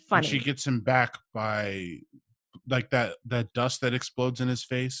going to be funny. And she gets him back by like that dust that explodes in his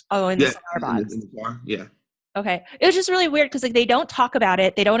face. Oh, in the cigar box. In the car. Yeah. Okay. It was just really weird because like they don't talk about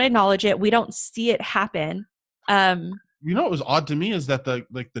it. They don't acknowledge it. We don't see it happen. What was odd to me is that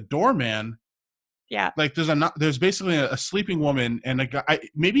the doorman. Yeah. Like there's basically a sleeping woman and a guy.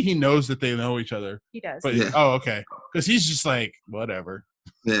 Maybe he knows that they know each other. He does. But oh, okay. Because he's just like whatever.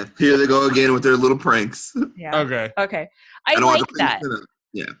 Yeah. Here they go again with their little pranks. Yeah. Okay. I like that.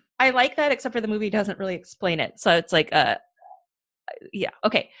 Yeah. I like that, except for the movie doesn't really explain it. So it's like, yeah.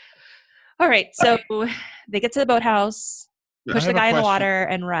 Okay. All right. So they get to the boathouse, push the guy in the water,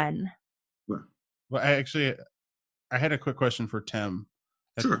 and run. Well, I had a quick question for Tim.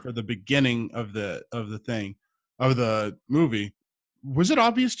 Sure. For the beginning of the movie, was it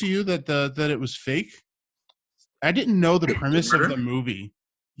obvious to you that it was fake? I didn't know the premise of the movie.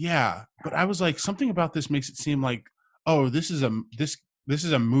 Yeah, but I was like, something about this makes it seem like, oh, this is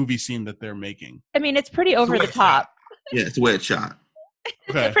a movie scene that they're making. I mean, it's pretty over the top. Yeah, it's the way it's shot.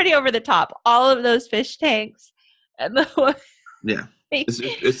 Okay. It's pretty over the top. All of those fish tanks and yeah, it's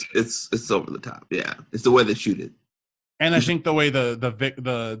over the top. Yeah, it's the way they shoot it. And I think the way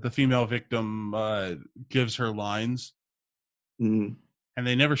the female victim gives her lines, Mm. and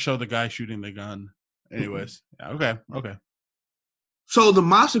they never show the guy shooting the gun. Anyways, yeah, okay. So the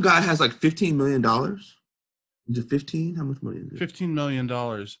monster guy has like $15 million. Is it 15? How much money is it? $15 million.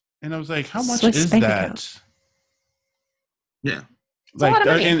 And I was like, how much Swiss is bank that? account. Yeah. It's a lot of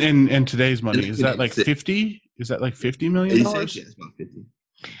money. In today's money, is that like 50? Is that like $50 million? Yeah, it's about 50.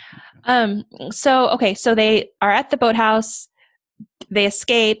 So they are at the boathouse. They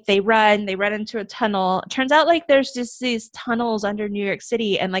escape, they run into a tunnel. Turns out like there's just these tunnels under New York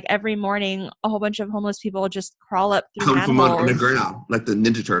City, and like every morning a whole bunch of homeless people just crawl up through Come from manholes underground, like the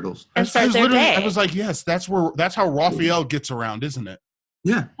Ninja Turtles. and start their day. I was like, yes, that's how Raphael gets around, isn't it?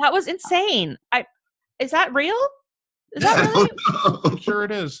 Yeah. That was insane. Is that real? Is that really? I'm sure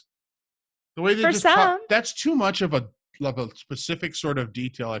it is. The way they For just some. that's too much of a specific sort of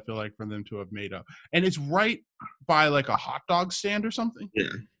detail, I feel like, for them to have made up. And it's right by like a hot dog stand or something. Yeah.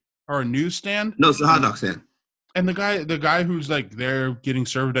 Or a newsstand. No, it's a hot dog stand. And the guy who's like there getting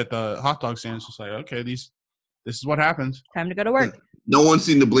served at the hot dog stand is just like, okay, this is what happens. Time to go to work. No one's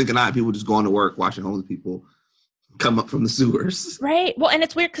seen the blink an eye. People just going to work, watching homeless people come up from the sewers. Right. Well, and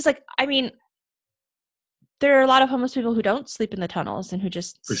it's weird because, like, I mean, there are a lot of homeless people who don't sleep in the tunnels and who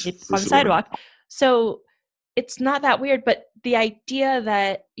just sleep on the sidewalk. So it's not that weird, but the idea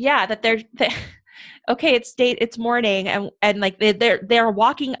that okay, it's morning and like they're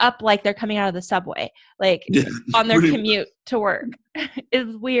walking up like they're coming out of the subway, like on their commute to work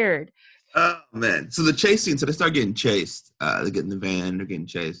is weird. Oh man. So the chase scene, so they start getting chased. They get in the van, they're getting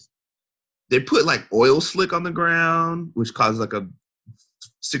chased. They put like oil slick on the ground, which causes like a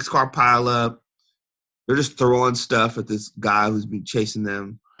 6-car pileup. They're just throwing stuff at this guy who's been chasing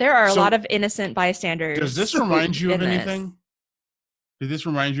them. There are a lot of innocent bystanders. Does this remind you of anything? Did this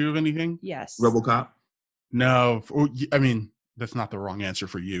remind you of anything? Yes. RoboCop? No. I mean, that's not the wrong answer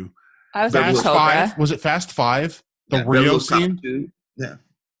for you. I was Fast Five. Was it Fast Five? The Rio scene? Yeah.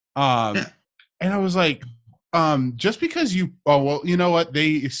 And I was like, just because you know what? They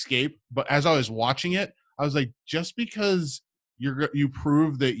escape. But as I was watching it, I was like, just because you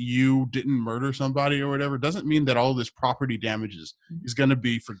prove that you didn't murder somebody or whatever doesn't mean that all this property damage is going to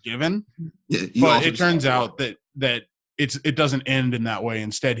be forgiven. Yeah, but it turns out that it doesn't end in that way.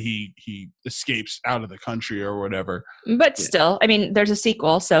 Instead, he escapes out of the country or whatever. But still, I mean, there's a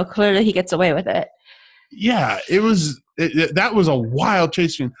sequel, so clearly he gets away with it. Yeah, that was a wild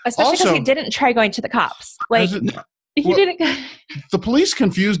chase scene. Especially because he didn't try going to the cops. Like he didn't. The police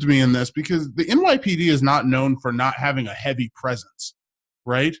confused me in this because the NYPD is not known for not having a heavy presence,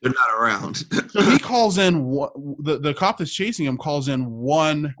 right? They're not around. So he calls in the cop that's chasing him calls in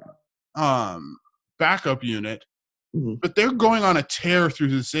one backup unit, but they're going on a tear through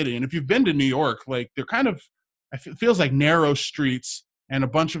the city. And if you've been to New York, like they're kind of, it feels like narrow streets and a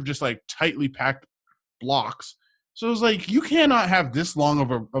bunch of just like tightly packed blocks. So it was like you cannot have this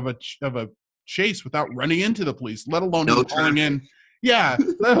long of a chase without running into the police, let alone him calling in. Yeah,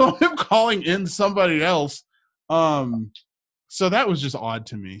 let alone him calling in somebody else. So that was just odd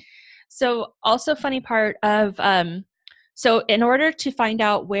to me. So also funny part of so in order to find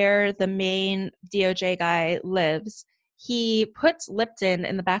out where the main DOJ guy lives, he puts Lipton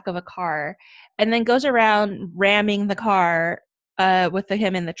in the back of a car and then goes around ramming the car with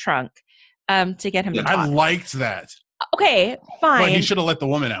him in the trunk to get him to talk. I liked that. Okay, fine. But he should have let the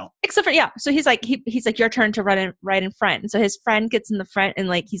woman out. Except for so he's like he's like, your turn to run right in front. And so his friend gets in the front and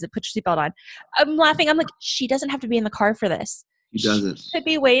like he's like, put your seatbelt on. I'm laughing. I'm like, she doesn't have to be in the car for this. She doesn't. She should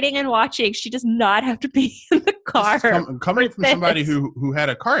be waiting and watching. She does not have to be in the car. Coming from somebody who had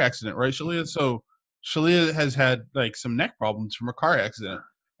a car accident, right, Shalia? So Shalia has had like some neck problems from a car accident,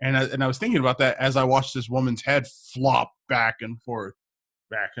 and I was thinking about that as I watched this woman's head flop back and forth.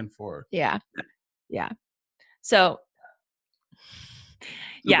 Yeah. So.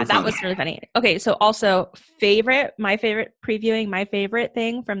 Yeah, that was really funny. Okay, so also my favorite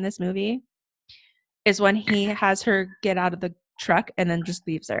thing from this movie is when he has her get out of the truck and then just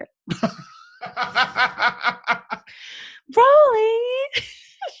leaves her. Rolling.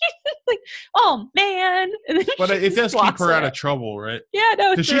 Like, oh man. But it does keep her out of trouble, right? Yeah,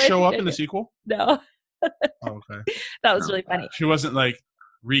 no. Does she show up in the sequel? No. Oh, okay. That was really funny. She wasn't like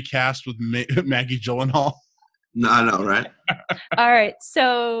recast with Maggie Gyllenhaal. No, I know, right? All right.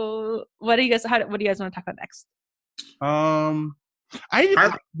 So, what do you guys want to talk about next?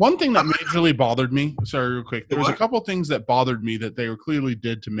 One thing that majorly bothered me. Sorry, real quick. There was a couple things that bothered me that they clearly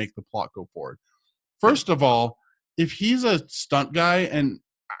did to make the plot go forward. First of all, if he's a stunt guy, and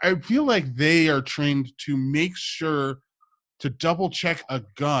I feel like they are trained to make sure to double check a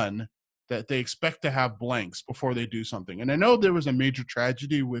gun that they expect to have blanks before they do something. And I know there was a major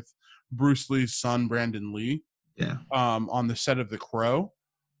tragedy with Bruce Lee's son, Brandon Lee, on the set of The Crow.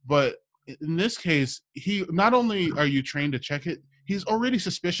 But in this case, he not only are you trained to check it, he's already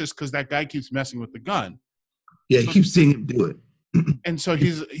suspicious because that guy keeps messing with the gun. Yeah, he keeps seeing him do it. And so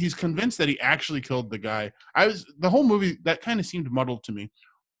he's convinced that he actually killed the guy. The whole movie that kind of seemed muddled to me.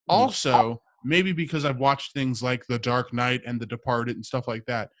 Also, maybe because I've watched things like The Dark Knight and The Departed and stuff like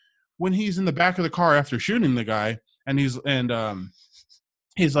that. When he's in the back of the car after shooting the guy, and he's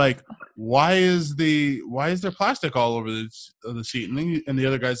like, why is there plastic all over the seat? And the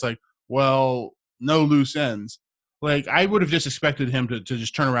other guy's like, well, no loose ends. Like, I would have just expected him to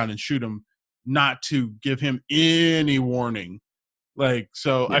just turn around and shoot him, not to give him any warning. Like,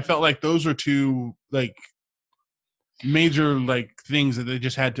 so I felt like those are two like major like things that they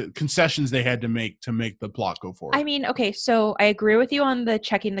just had to concessions they had to make the plot go forward. I mean, okay, so I agree with you on the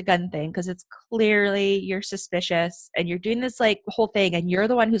checking the gun thing because it's clearly you're suspicious and you're doing this like whole thing and you're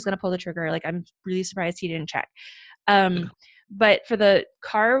the one who's going to pull the trigger. Like, I'm really surprised he didn't check. But for the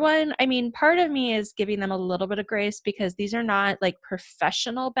car one, I mean, part of me is giving them a little bit of grace because these are not like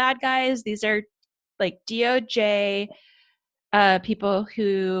professional bad guys. These are like DOJ people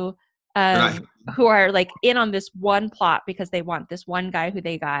who are like in on this one plot because they want this one guy who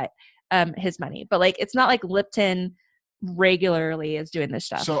they got his money. But like, it's not like Lipton regularly is doing this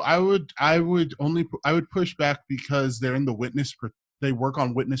stuff. So I would push back because they're in the they work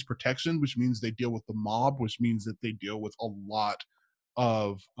on witness protection, which means they deal with the mob, which means that they deal with a lot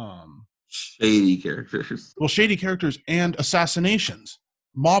of shady characters. Well, shady characters and assassinations,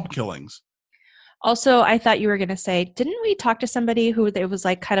 mob killings. Also, I thought you were going to say, didn't we talk to somebody who it was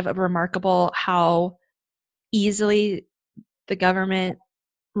like kind of remarkable how easily the government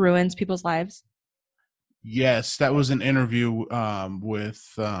ruins people's lives? Yes, that was an interview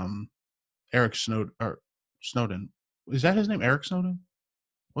with Eric Snowden. Is that his name, Eric Snowden?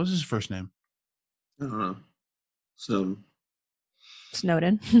 What was his first name? I don't know.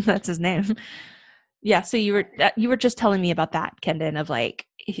 Snowden. That's his name. Yeah, so you were just telling me about that, Kendon, of like,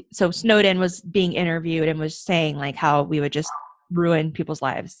 so Snowden was being interviewed and was saying like how we would just ruin people's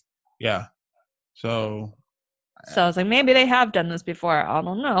lives. Yeah. So I was like, maybe they have done this before. I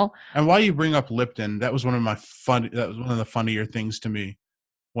don't know. And while you bring up Lipton, that was one of the funnier things to me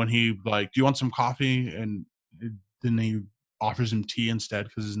when he like, do you want some coffee? And then he offers him tea instead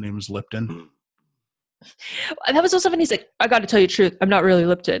because his name is Lipton. That was also funny. He's like, I got to tell you the truth. I'm not really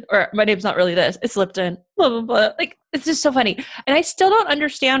Lipton, or my name's not really this. It's Lipton. Blah, blah, blah. Like, it's just so funny. And I still don't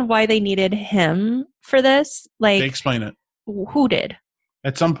understand why they needed him for this. Like, they explain it. Who did?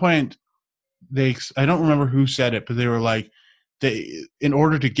 At some point, I don't remember who said it, but they were like, in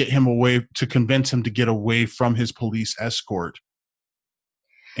order to get him away, to convince him to get away from his police escort,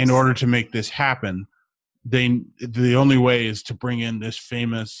 in order to make this happen, the only way is to bring in this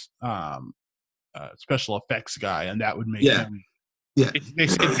famous special effects guy, and that would make him. Yeah, they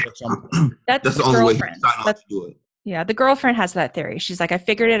say that at some point. That's the only way he signed on to do it. Yeah, the girlfriend has that theory. She's like, I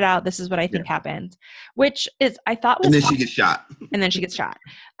figured it out. This is what I think happened, which is I thought was. And then she gets shot. And then she gets shot.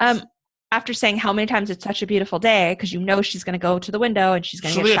 After saying how many times it's such a beautiful day, because you know she's going to go to the window and she's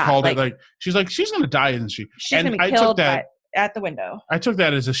going to get shot. Called it she's going to die, isn't she? She's going to be killed at the window. I took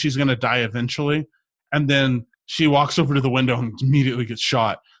that as she's going to die eventually, and then she walks over to the window and immediately gets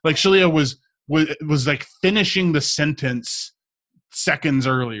shot. Like Shalia was like finishing the sentence seconds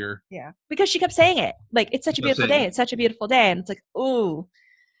earlier. Yeah, because she kept saying it. Like, it's such a beautiful day. It's such a beautiful day. And it's like, ooh,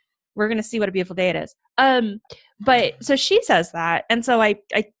 we're going to see what a beautiful day it is. But so she says that. And so I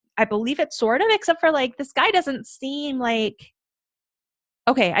believe it sort of, except for like, this guy doesn't seem like,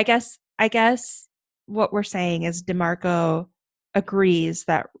 okay, I guess what we're saying is DeMarco agrees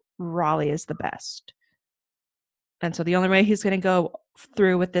that Raleigh is the best. And so the only way he's going to go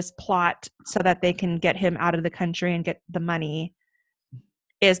through with this plot so that they can get him out of the country and get the money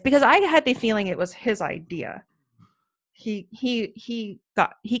is because I had the feeling it was his idea. He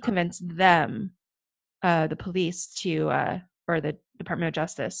convinced them, the police or the Department of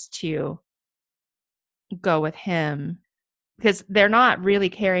Justice to go with him because they're not really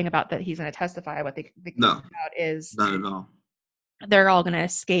caring about that he's going to testify. What they care about is not at all. They're all going to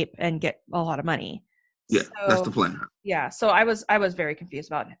escape and get a lot of money. Yeah, so, that's the plan. Yeah, so I was very confused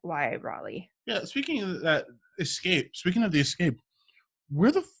about why Raleigh. Yeah, speaking of that escape,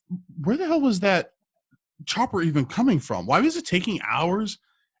 where the hell was that chopper even coming from? Why was it taking hours?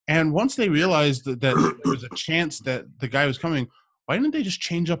 And once they realized that there was a chance that the guy was coming, why didn't they just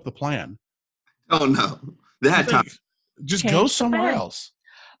change up the plan? Oh no, they had time. Just go somewhere else.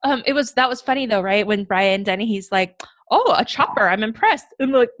 That was funny though, right? When Brian Denny, he's like, oh, a chopper, I'm impressed.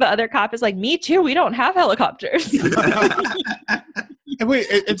 And like the other cop is like, me too, we don't have helicopters. And wait,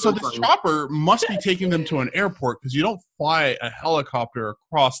 and so this chopper must be taking them to an airport because you don't fly a helicopter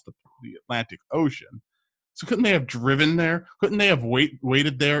across the Atlantic Ocean. So couldn't they have driven there? Couldn't they have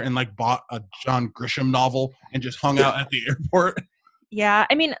waited there and like bought a John Grisham novel and just hung out at the airport? Yeah,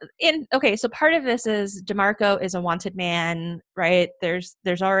 I mean, so part of this is DeMarco is a wanted man, right? There's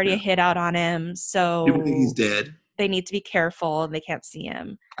already a hit out on him, so people think he's dead. They need to be careful. They can't see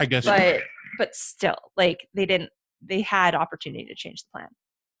him. I guess, but still, like they had opportunity to change the plan.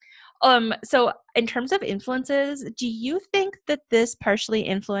 So in terms of influences, do you think that this partially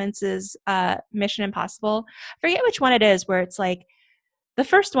influences Mission Impossible? I forget which one it is, where it's like the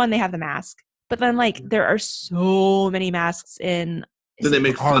first one they have the mask, but then like there are so many masks in. Then they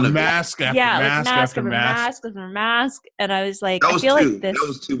make fun of mask after mask after mask after mask, and I was like, that was I feel two. like this. That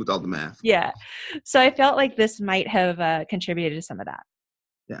was two with all the masks. Yeah, so I felt like this might have contributed to some of that.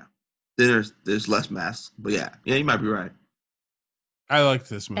 Yeah, there's less masks, but yeah, you might be right. I liked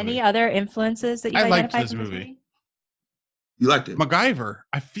this movie. Any other influences that you identified from this movie? You liked it? MacGyver.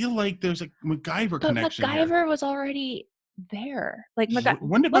 I feel like there's a MacGyver connection. MacGyver here. was already there. Like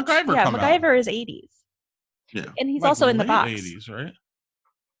when did MacGyver come out? MacGyver is 80s. Yeah, and he's like also in the late box. 80s, right?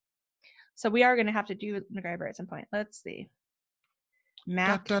 So we are going to have to do MacGyver at some point. Let's see.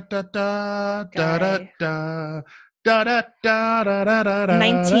 Mac.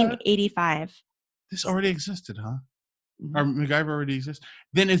 1985. This already existed, huh? Or MacGyver already exists.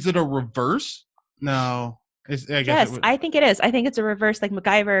 Then is it a reverse? No. I think it is. I think it's a reverse. Like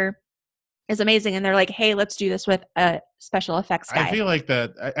MacGyver is amazing, and they're like, "Hey, let's do this with a special effects guy." I feel like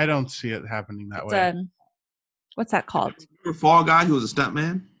that. I don't see it happening that way. What's that called? Remember Fall Guy? Who was a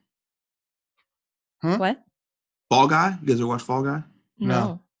stuntman? Huh? What? Fall Guy? You guys ever watch Fall Guy?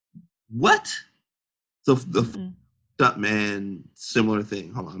 No. What? So the stuntman, similar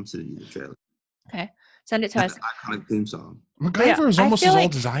thing. Hold on, I'm sending you the trailer. Okay, send it to us. Iconic theme song. MacGyver is almost as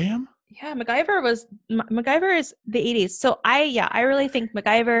old as I am. Yeah, MacGyver is the 80s. So I really think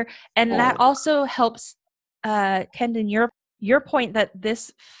MacGyver, and that also helps Kendon, your point that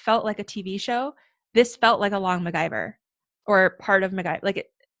this felt like a TV show. This felt like a long MacGyver or part of MacGyver. Like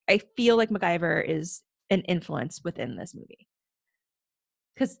I feel like MacGyver is an influence within this movie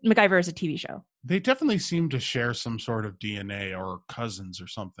because MacGyver is a TV show. They definitely seem to share some sort of DNA or cousins or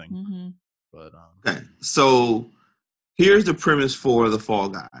something. Mm-hmm. But okay, so here's the premise for the Fall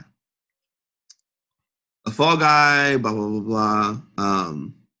Guy. A Fall Guy, blah blah blah blah.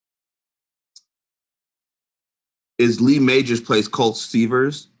 Is Lee Majors plays Colt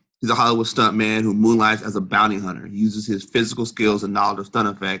Stevers. He's a Hollywood stunt man who moonlights as a bounty hunter. He uses his physical skills and knowledge of stunt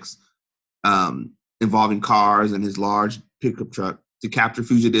effects involving cars and his large pickup truck to capture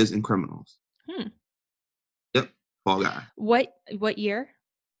fugitives and criminals. Yep, Fall Guy. What year?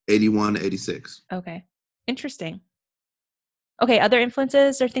 81 to 86. Okay, interesting. Okay, other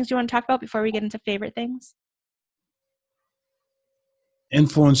influences or things you want to talk about before we get into favorite things?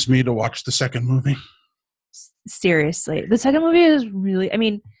 Influenced me to watch the second movie. Seriously, the second movie is really, I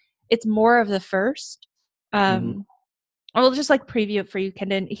mean, it's more of the first. I'll just like preview it for you,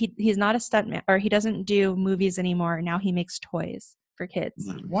 Kendon. He's not a stuntman, or he doesn't do movies anymore. Now he makes toys for kids.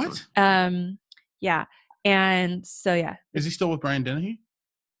 What? Yeah. And so, yeah. Is he still with Brian Dennehy?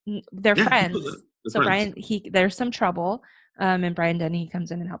 They're friends. So friends. Brian, there's some trouble. And Brian Dennehy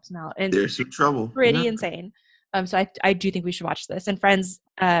comes in and helps him out. And there's some trouble. Pretty insane. So I do think we should watch this. And Friends,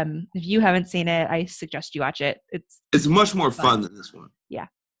 if you haven't seen it, I suggest you watch it. It's much more fun than this one. Yeah.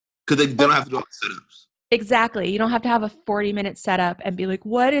 Because they don't have to do all the setups. Exactly. You don't have to have a 40-minute setup and be like,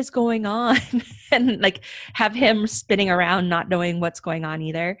 what is going on? And like have him spinning around not knowing what's going on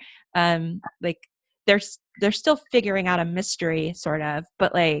either. Like they're still figuring out a mystery sort of,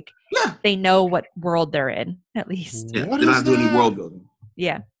 but like they know what world they're in at least. Yeah, they're not doing any world building.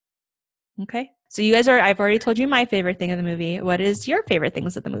 Yeah. Okay. So you guys I've already told you my favorite thing of the movie. What is your favorite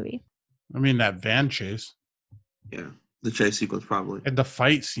things of the movie? I mean, that van chase. Yeah. The chase sequence, probably, and the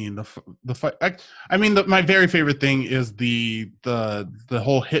fight scene. The fight. I mean, my very favorite thing is the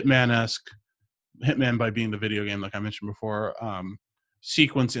whole Hitman-esque, Hitman by being the video game, like I mentioned before,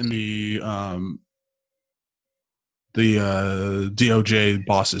 sequence in the DOJ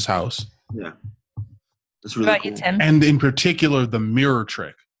boss's house. Yeah, that's really cool. You, Tim? And in particular, the mirror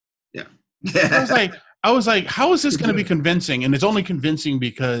trick. Yeah, I was like, how is this going to be convincing? And it's only convincing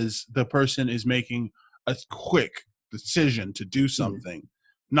because the person is making a quick decision to do something,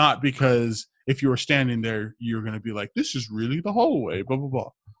 not because if you were standing there you're going to be like, this is really the hallway, blah blah blah.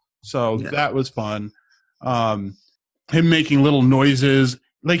 So that was fun. Him making little noises,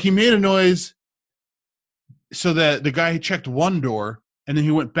 like he made a noise so that the guy checked one door and then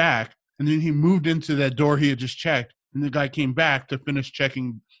he went back and then he moved into that door he had just checked, and the guy came back to finish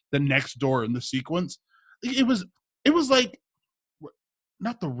checking the next door in the sequence. It was like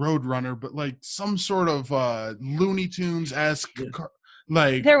not the Roadrunner, but like some sort of Looney Tunes-esque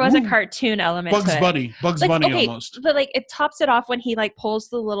like there was a cartoon element Bugs to it. Bunny Okay, almost. but like it tops it off when he like pulls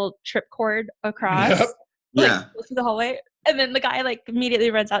the little trip cord across. Yep. Like, goes through the hallway, and then the guy like immediately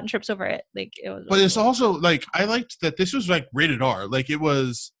runs out and trips over it. Like it was. But it's also like I liked that this was like rated R. Like it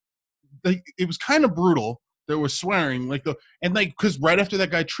was kind of brutal. There was swearing, because right after that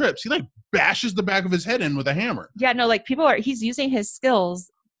guy trips, he like bashes the back of his head in with a hammer. Yeah, no, like he's using his skills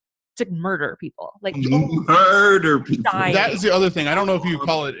to murder people. Like murder people. Dying. That is the other thing. I don't know if you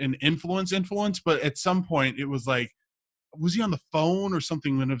call it an influence, but at some point it was like, was he on the phone or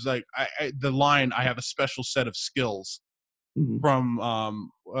something? When it was like the line, "I have a special set of skills," from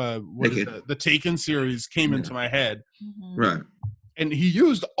the Taken series came into my head. Right. And he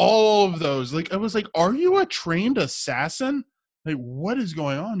used all of those. Like I was like, "Are you a trained assassin? Like, what is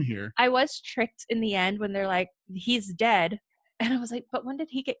going on here?" I was tricked in the end when they're like, "He's dead," and I was like, "But when did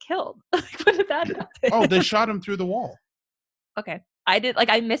he get killed? Like, when did that happen?" Oh, they shot him through the wall. Okay,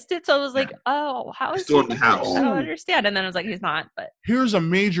 I missed it, so I was like, "Oh, how is he in the house? I don't understand." And then I was like, "He's not." But here's a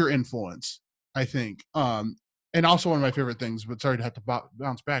major influence, I think, and also one of my favorite things. But sorry to have to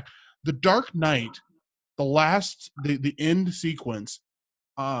bounce back. The Dark Knight. The end sequence,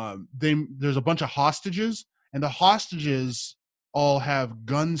 there's a bunch of hostages, and the hostages all have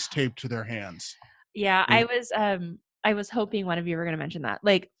guns taped to their hands. Yeah, I was hoping one of you were going to mention that.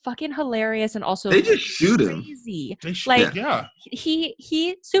 Like, fucking hilarious, and also they just shoot him. Crazy. Yeah.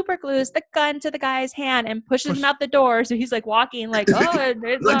 He super glues the gun to the guy's hand and pushes him out the door. So he's like walking like, oh,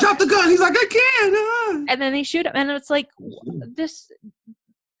 like, drop the gun. He's like, I can't. And then they shoot him, and it's like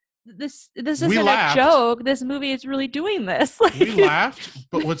this isn't laughed. A joke. This movie is really doing this. Like, we laughed,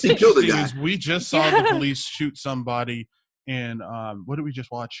 but what's interesting is we just saw the police shoot somebody. And what did we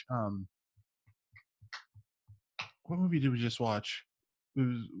just watch? What movie did we just watch?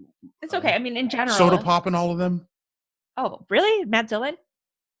 It's okay. I mean, in general, Soda Pop and all of them. Oh, really? Matt Dillon?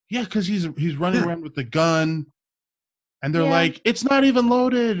 Yeah, because he's running around with the gun, and they're like, "It's not even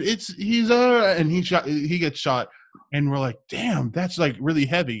loaded. And he gets shot." And we're like, damn, that's like really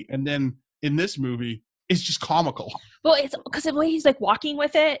heavy. And then in this movie, it's just comical. Well, it's because of the way he's like walking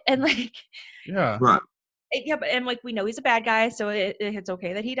with it, and like, yeah, right, but and like we know he's a bad guy, so it's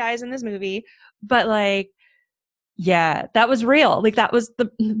okay that he dies in this movie. But like, yeah, that was real. Like that was the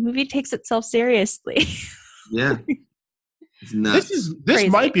movie takes itself seriously. Yeah, it's nuts. This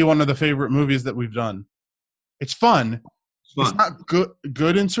might be one of the favorite movies that we've done. It's fun. It's not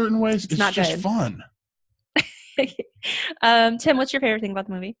good in certain ways. It's not just fun. Tim, what's your favorite thing about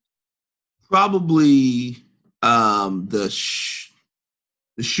the movie? Probably the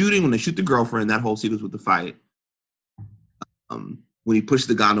shooting when they shoot the girlfriend. That whole sequence with the fight. When he pushes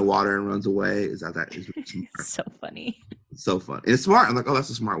the guy in the water and runs away, is really smart. So funny. It's so fun. And it's smart. I'm like, oh,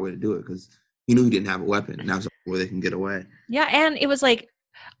 that's a smart way to do it because he knew he didn't have a weapon. And that's where they can get away. Yeah, and it was like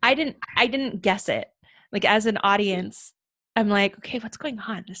I didn't guess it. Like as an audience, I'm like, okay, what's going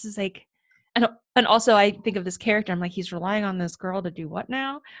on? This is like. And also I think of this character, I'm like, he's relying on this girl to do what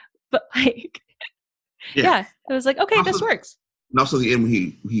now? But like, yeah it was like, okay, also, this works. And also the end when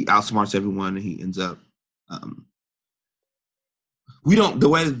he outsmarts everyone and he ends up, the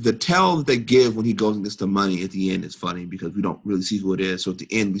way the tell that they give when he goes and gets the money at the end is funny because we don't really see who it is. So at the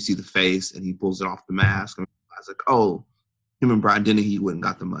end we see the face and he pulls it off the mask. And I was like, oh, him and Brian Dennehy went and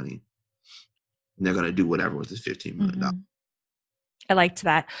got the money. And they're going to do whatever with this $15 million. Mm-hmm. I liked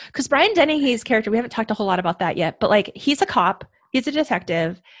that because Brian Dennehy's character, we haven't talked a whole lot about that yet, but like he's a cop, he's a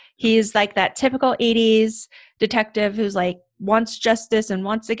detective. He's like that typical 80s detective who's like wants justice and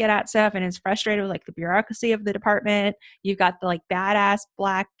wants to get at stuff and is frustrated with like the bureaucracy of the department. You've got the like badass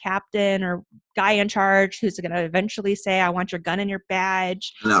black captain or guy in charge who's going to eventually say, I want your gun and your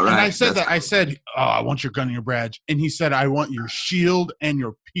badge. No, right. And I said I said, oh, I want your gun and your badge. And he said, I want your shield and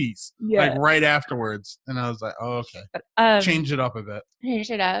your piece. Yeah. Like right afterwards. And I was like, oh, okay. Change it up a bit. Change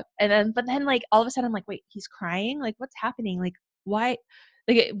it up. But then like all of a sudden I'm like, wait, he's crying? Like what's happening? Like why?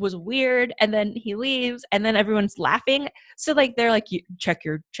 Like it was weird, and then he leaves, and then everyone's laughing. So like they're like, you check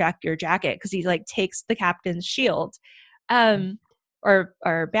your jacket because he like takes the captain's shield, or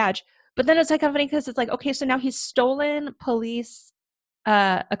badge. But then it's like funny because it's like, okay, so now he's stolen police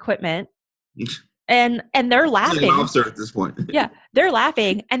equipment, and they're laughing. He's an officer at this point. Yeah, they're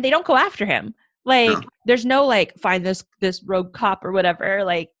laughing, and they don't go after him. Like there's no like find this rogue cop or whatever.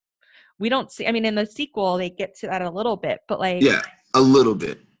 Like we don't see. I mean, in the sequel they get to that a little bit, but like yeah. A little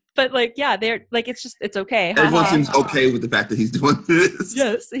bit. But like, yeah, they're like, it's okay. Everyone seems okay with the fact that he's doing this.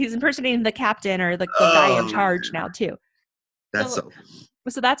 Yes, he's impersonating the captain or the guy in charge now too. That's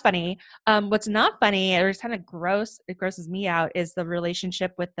so that's funny. What's not funny, or it's kind of gross, it grosses me out, is the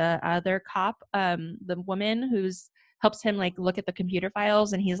relationship with the other cop, the woman who's helps him like look at the computer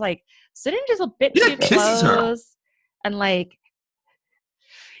files, and he's like sitting just a bit too close her. And like,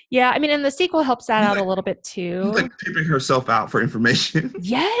 yeah, I mean, and the sequel helps that out a little bit too. He's like pimping herself out for information.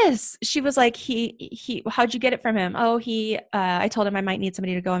 Yes, she was like, he. How'd you get it from him? Oh, I told him I might need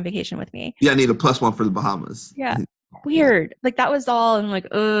somebody to go on vacation with me. Yeah, I need a +1 for the Bahamas. Yeah. Weird. Like that was all in like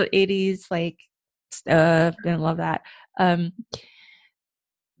 80s like stuff. Didn't love that.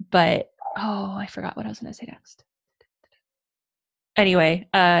 But I forgot what I was gonna say next. Anyway,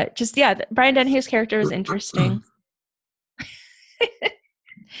 just Brian Dennehy's character is interesting.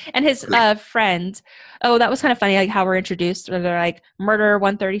 And his friend, that was kind of funny, like how we're introduced, where they're like murder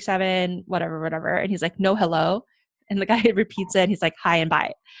 137, whatever, and he's like, no, hello. And the guy repeats it, and he's like, hi and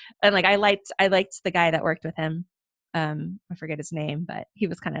bye. And like I liked the guy that worked with him. I forget his name, but he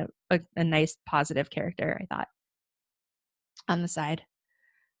was kind of a nice, positive character, I thought, on the side.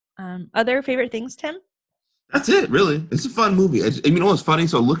 Other favorite things, Tim? That's it, really. It's a fun movie. You know what's funny?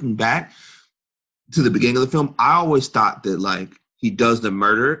 So looking back to the beginning of the film, I always thought that like he does the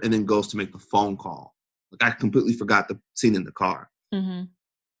murder and then goes to make the phone call. Like I completely forgot the scene in the car. Mm-hmm.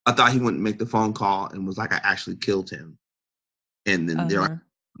 I thought he wouldn't make the phone call and was like, I actually killed him. And then they're like,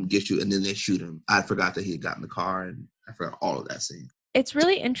 get you, and then they shoot him. I forgot that he had gotten in the car, and I forgot all of that scene. It's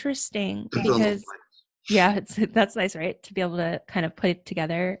really interesting because that's nice, right? To be able to kind of put it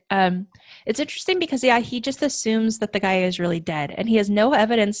together. It's interesting because he just assumes that the guy is really dead, and he has no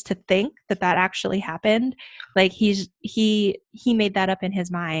evidence to think that actually happened. Like he made that up in his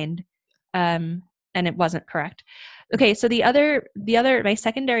mind, and it wasn't correct. Okay, so the other my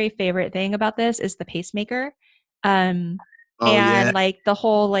secondary favorite thing about this is the pacemaker. Like the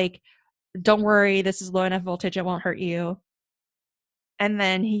whole like, don't worry, this is low enough voltage, it won't hurt you. And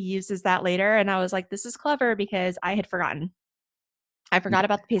then he uses that later, and I was like, this is clever because I had forgotten. I forgot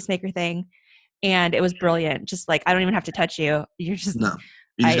about the pacemaker thing, and it was brilliant. Just like, I don't even have to touch you. You're just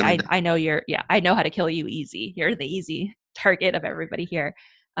I know I know how to kill you easy. You're the easy target of everybody here,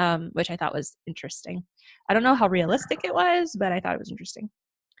 which I thought was interesting. I don't know how realistic it was, but I thought it was interesting.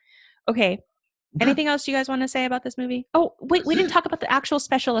 Okay. Anything else you guys want to say about this movie? Oh, wait, we didn't talk about the actual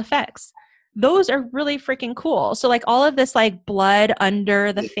special effects. Those are really freaking cool. So like all of this like blood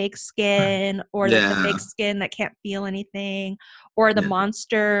under the fake skin, or the fake skin that can't feel anything, or the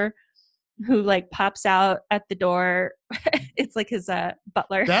monster who like pops out at the door. It's like his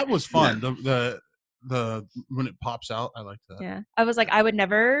butler. That was fun. The when it pops out, I like that. Yeah. I was like, I would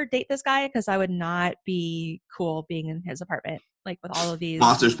never date this guy because I would not be cool being in his apartment, like with all of these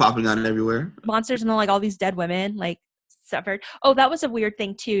monsters popping out everywhere. Monsters, and then like all these dead women like severed. Oh, that was a weird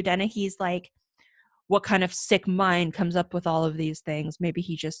thing too. Dennehy's like, what kind of sick mind comes up with all of these things? Maybe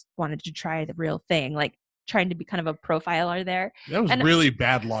he just wanted to try the real thing, like trying to be kind of a profiler there. That was really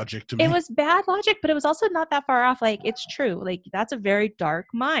bad logic to me. It was bad logic, but it was also not that far off. Like, it's true. Like, that's a very dark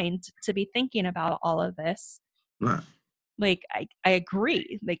mind to be thinking about all of this. Right. Like, I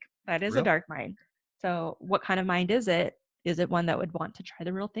agree. Like, that is a dark mind. So what kind of mind is it? Is it one that would want to try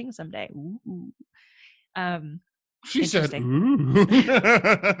the real thing someday? Ooh. She said, ooh.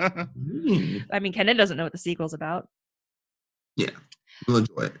 I mean, Kenan doesn't know what the sequel's about. Yeah. We'll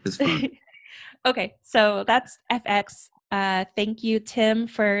enjoy it. It's fun. Okay, so that's FX. Thank you, Tim,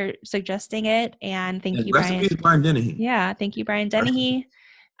 for suggesting it, and thank you, Brian. Rest in peace, Brian Dennehy. Yeah, thank you, Brian Dennehy.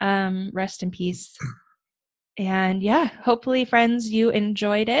 Rest in peace. And yeah, hopefully, friends, you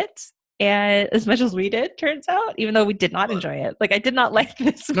enjoyed it, and as much as we did, turns out, even though we did not enjoy it. Like, I did not like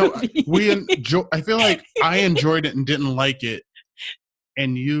this movie. I feel like I enjoyed it and didn't like it,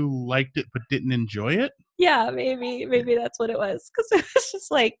 and you liked it but didn't enjoy it. Yeah, maybe that's what it was, because it was just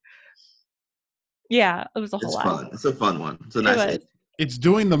like. Yeah, it was a whole lot. Fun. It's a fun one. It's a nice. It's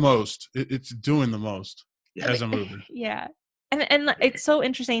doing the most. It's doing the most as a movie. Yeah, and it's so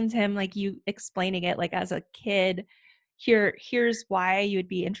interesting to him, like you explaining it, like as a kid. Here's why you would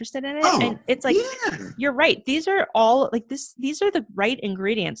be interested in it, and it's like you're right. These are all like this. These are the right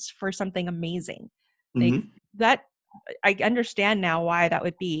ingredients for something amazing. Like that, I understand now why that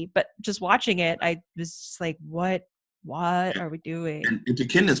would be. But just watching it, I was just like, what are we doing? And to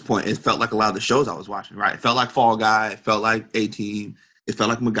Kenan's point, it felt like a lot of the shows I was watching, right? It felt like Fall Guy. It felt like A-Team. It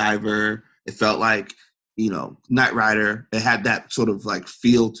felt like MacGyver. It felt like, Knight Rider. It had that sort of like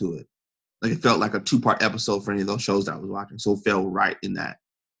feel to it. Like it felt like a 2-part episode for any of those shows that I was watching. So it felt right in that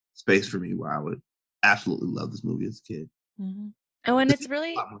space for me where I would absolutely love this movie as a kid. Mm-hmm. Oh, and it's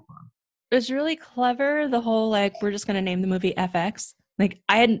really It was really clever. The whole like we're just gonna name the movie FX. Like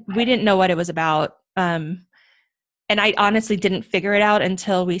we didn't know what it was about. And I honestly didn't figure it out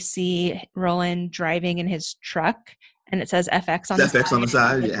until we see Roland driving in his truck and it says FX on the side. FX on the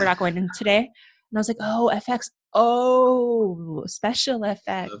side, Like, yeah. we're not going in today. And I was like, oh, FX. Oh, special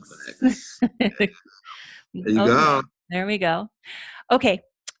effects. There you go. There we go. Okay.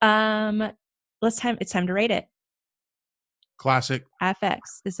 It's time to rate it. Classic. FX.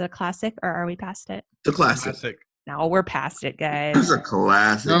 Is it a classic or are we past it? It's a classic. No, we're past it, guys. It's a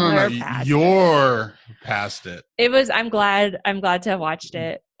classic. No. You're past it. It was. I'm glad to have watched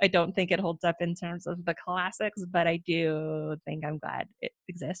it. I don't think it holds up in terms of the classics, but I do think I'm glad it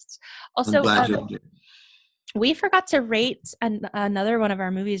exists. Also, we forgot to rate another one of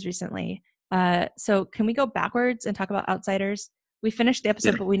our movies recently. So can we go backwards and talk about Outsiders? We finished the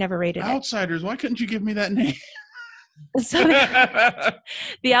episode, but we never rated Outsiders. Why couldn't you give me that name? So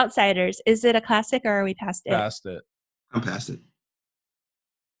The Outsiders. Is it a classic or are we past it? Past it. I'm past it.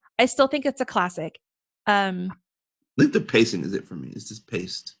 I still think it's a classic. I think the pacing is it for me. It's just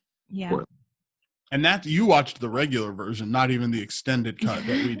paced. Yeah. Poorly. And that you watched the regular version, not even the extended cut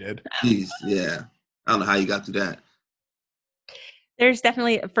that we did. Jeez, yeah. I don't know how you got to that. There's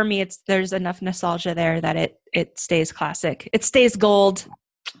definitely, for me, there's enough nostalgia there that it stays classic. It stays gold.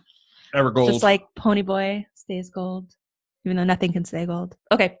 Ever gold. Just like Ponyboy stays gold, even though nothing can stay gold.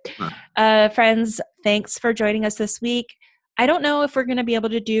 Okay. Friends, thanks for joining us this week. I don't know if we're going to be able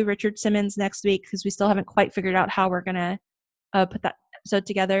to do Richard Simmons next week because we still haven't quite figured out how we're going to put that episode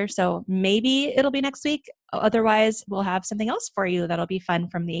together. So maybe it'll be next week. Otherwise, we'll have something else for you that'll be fun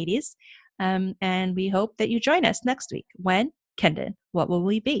from the 80s. And we hope that you join us next week. When? Kendon, what will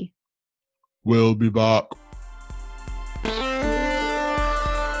we be? We'll be back.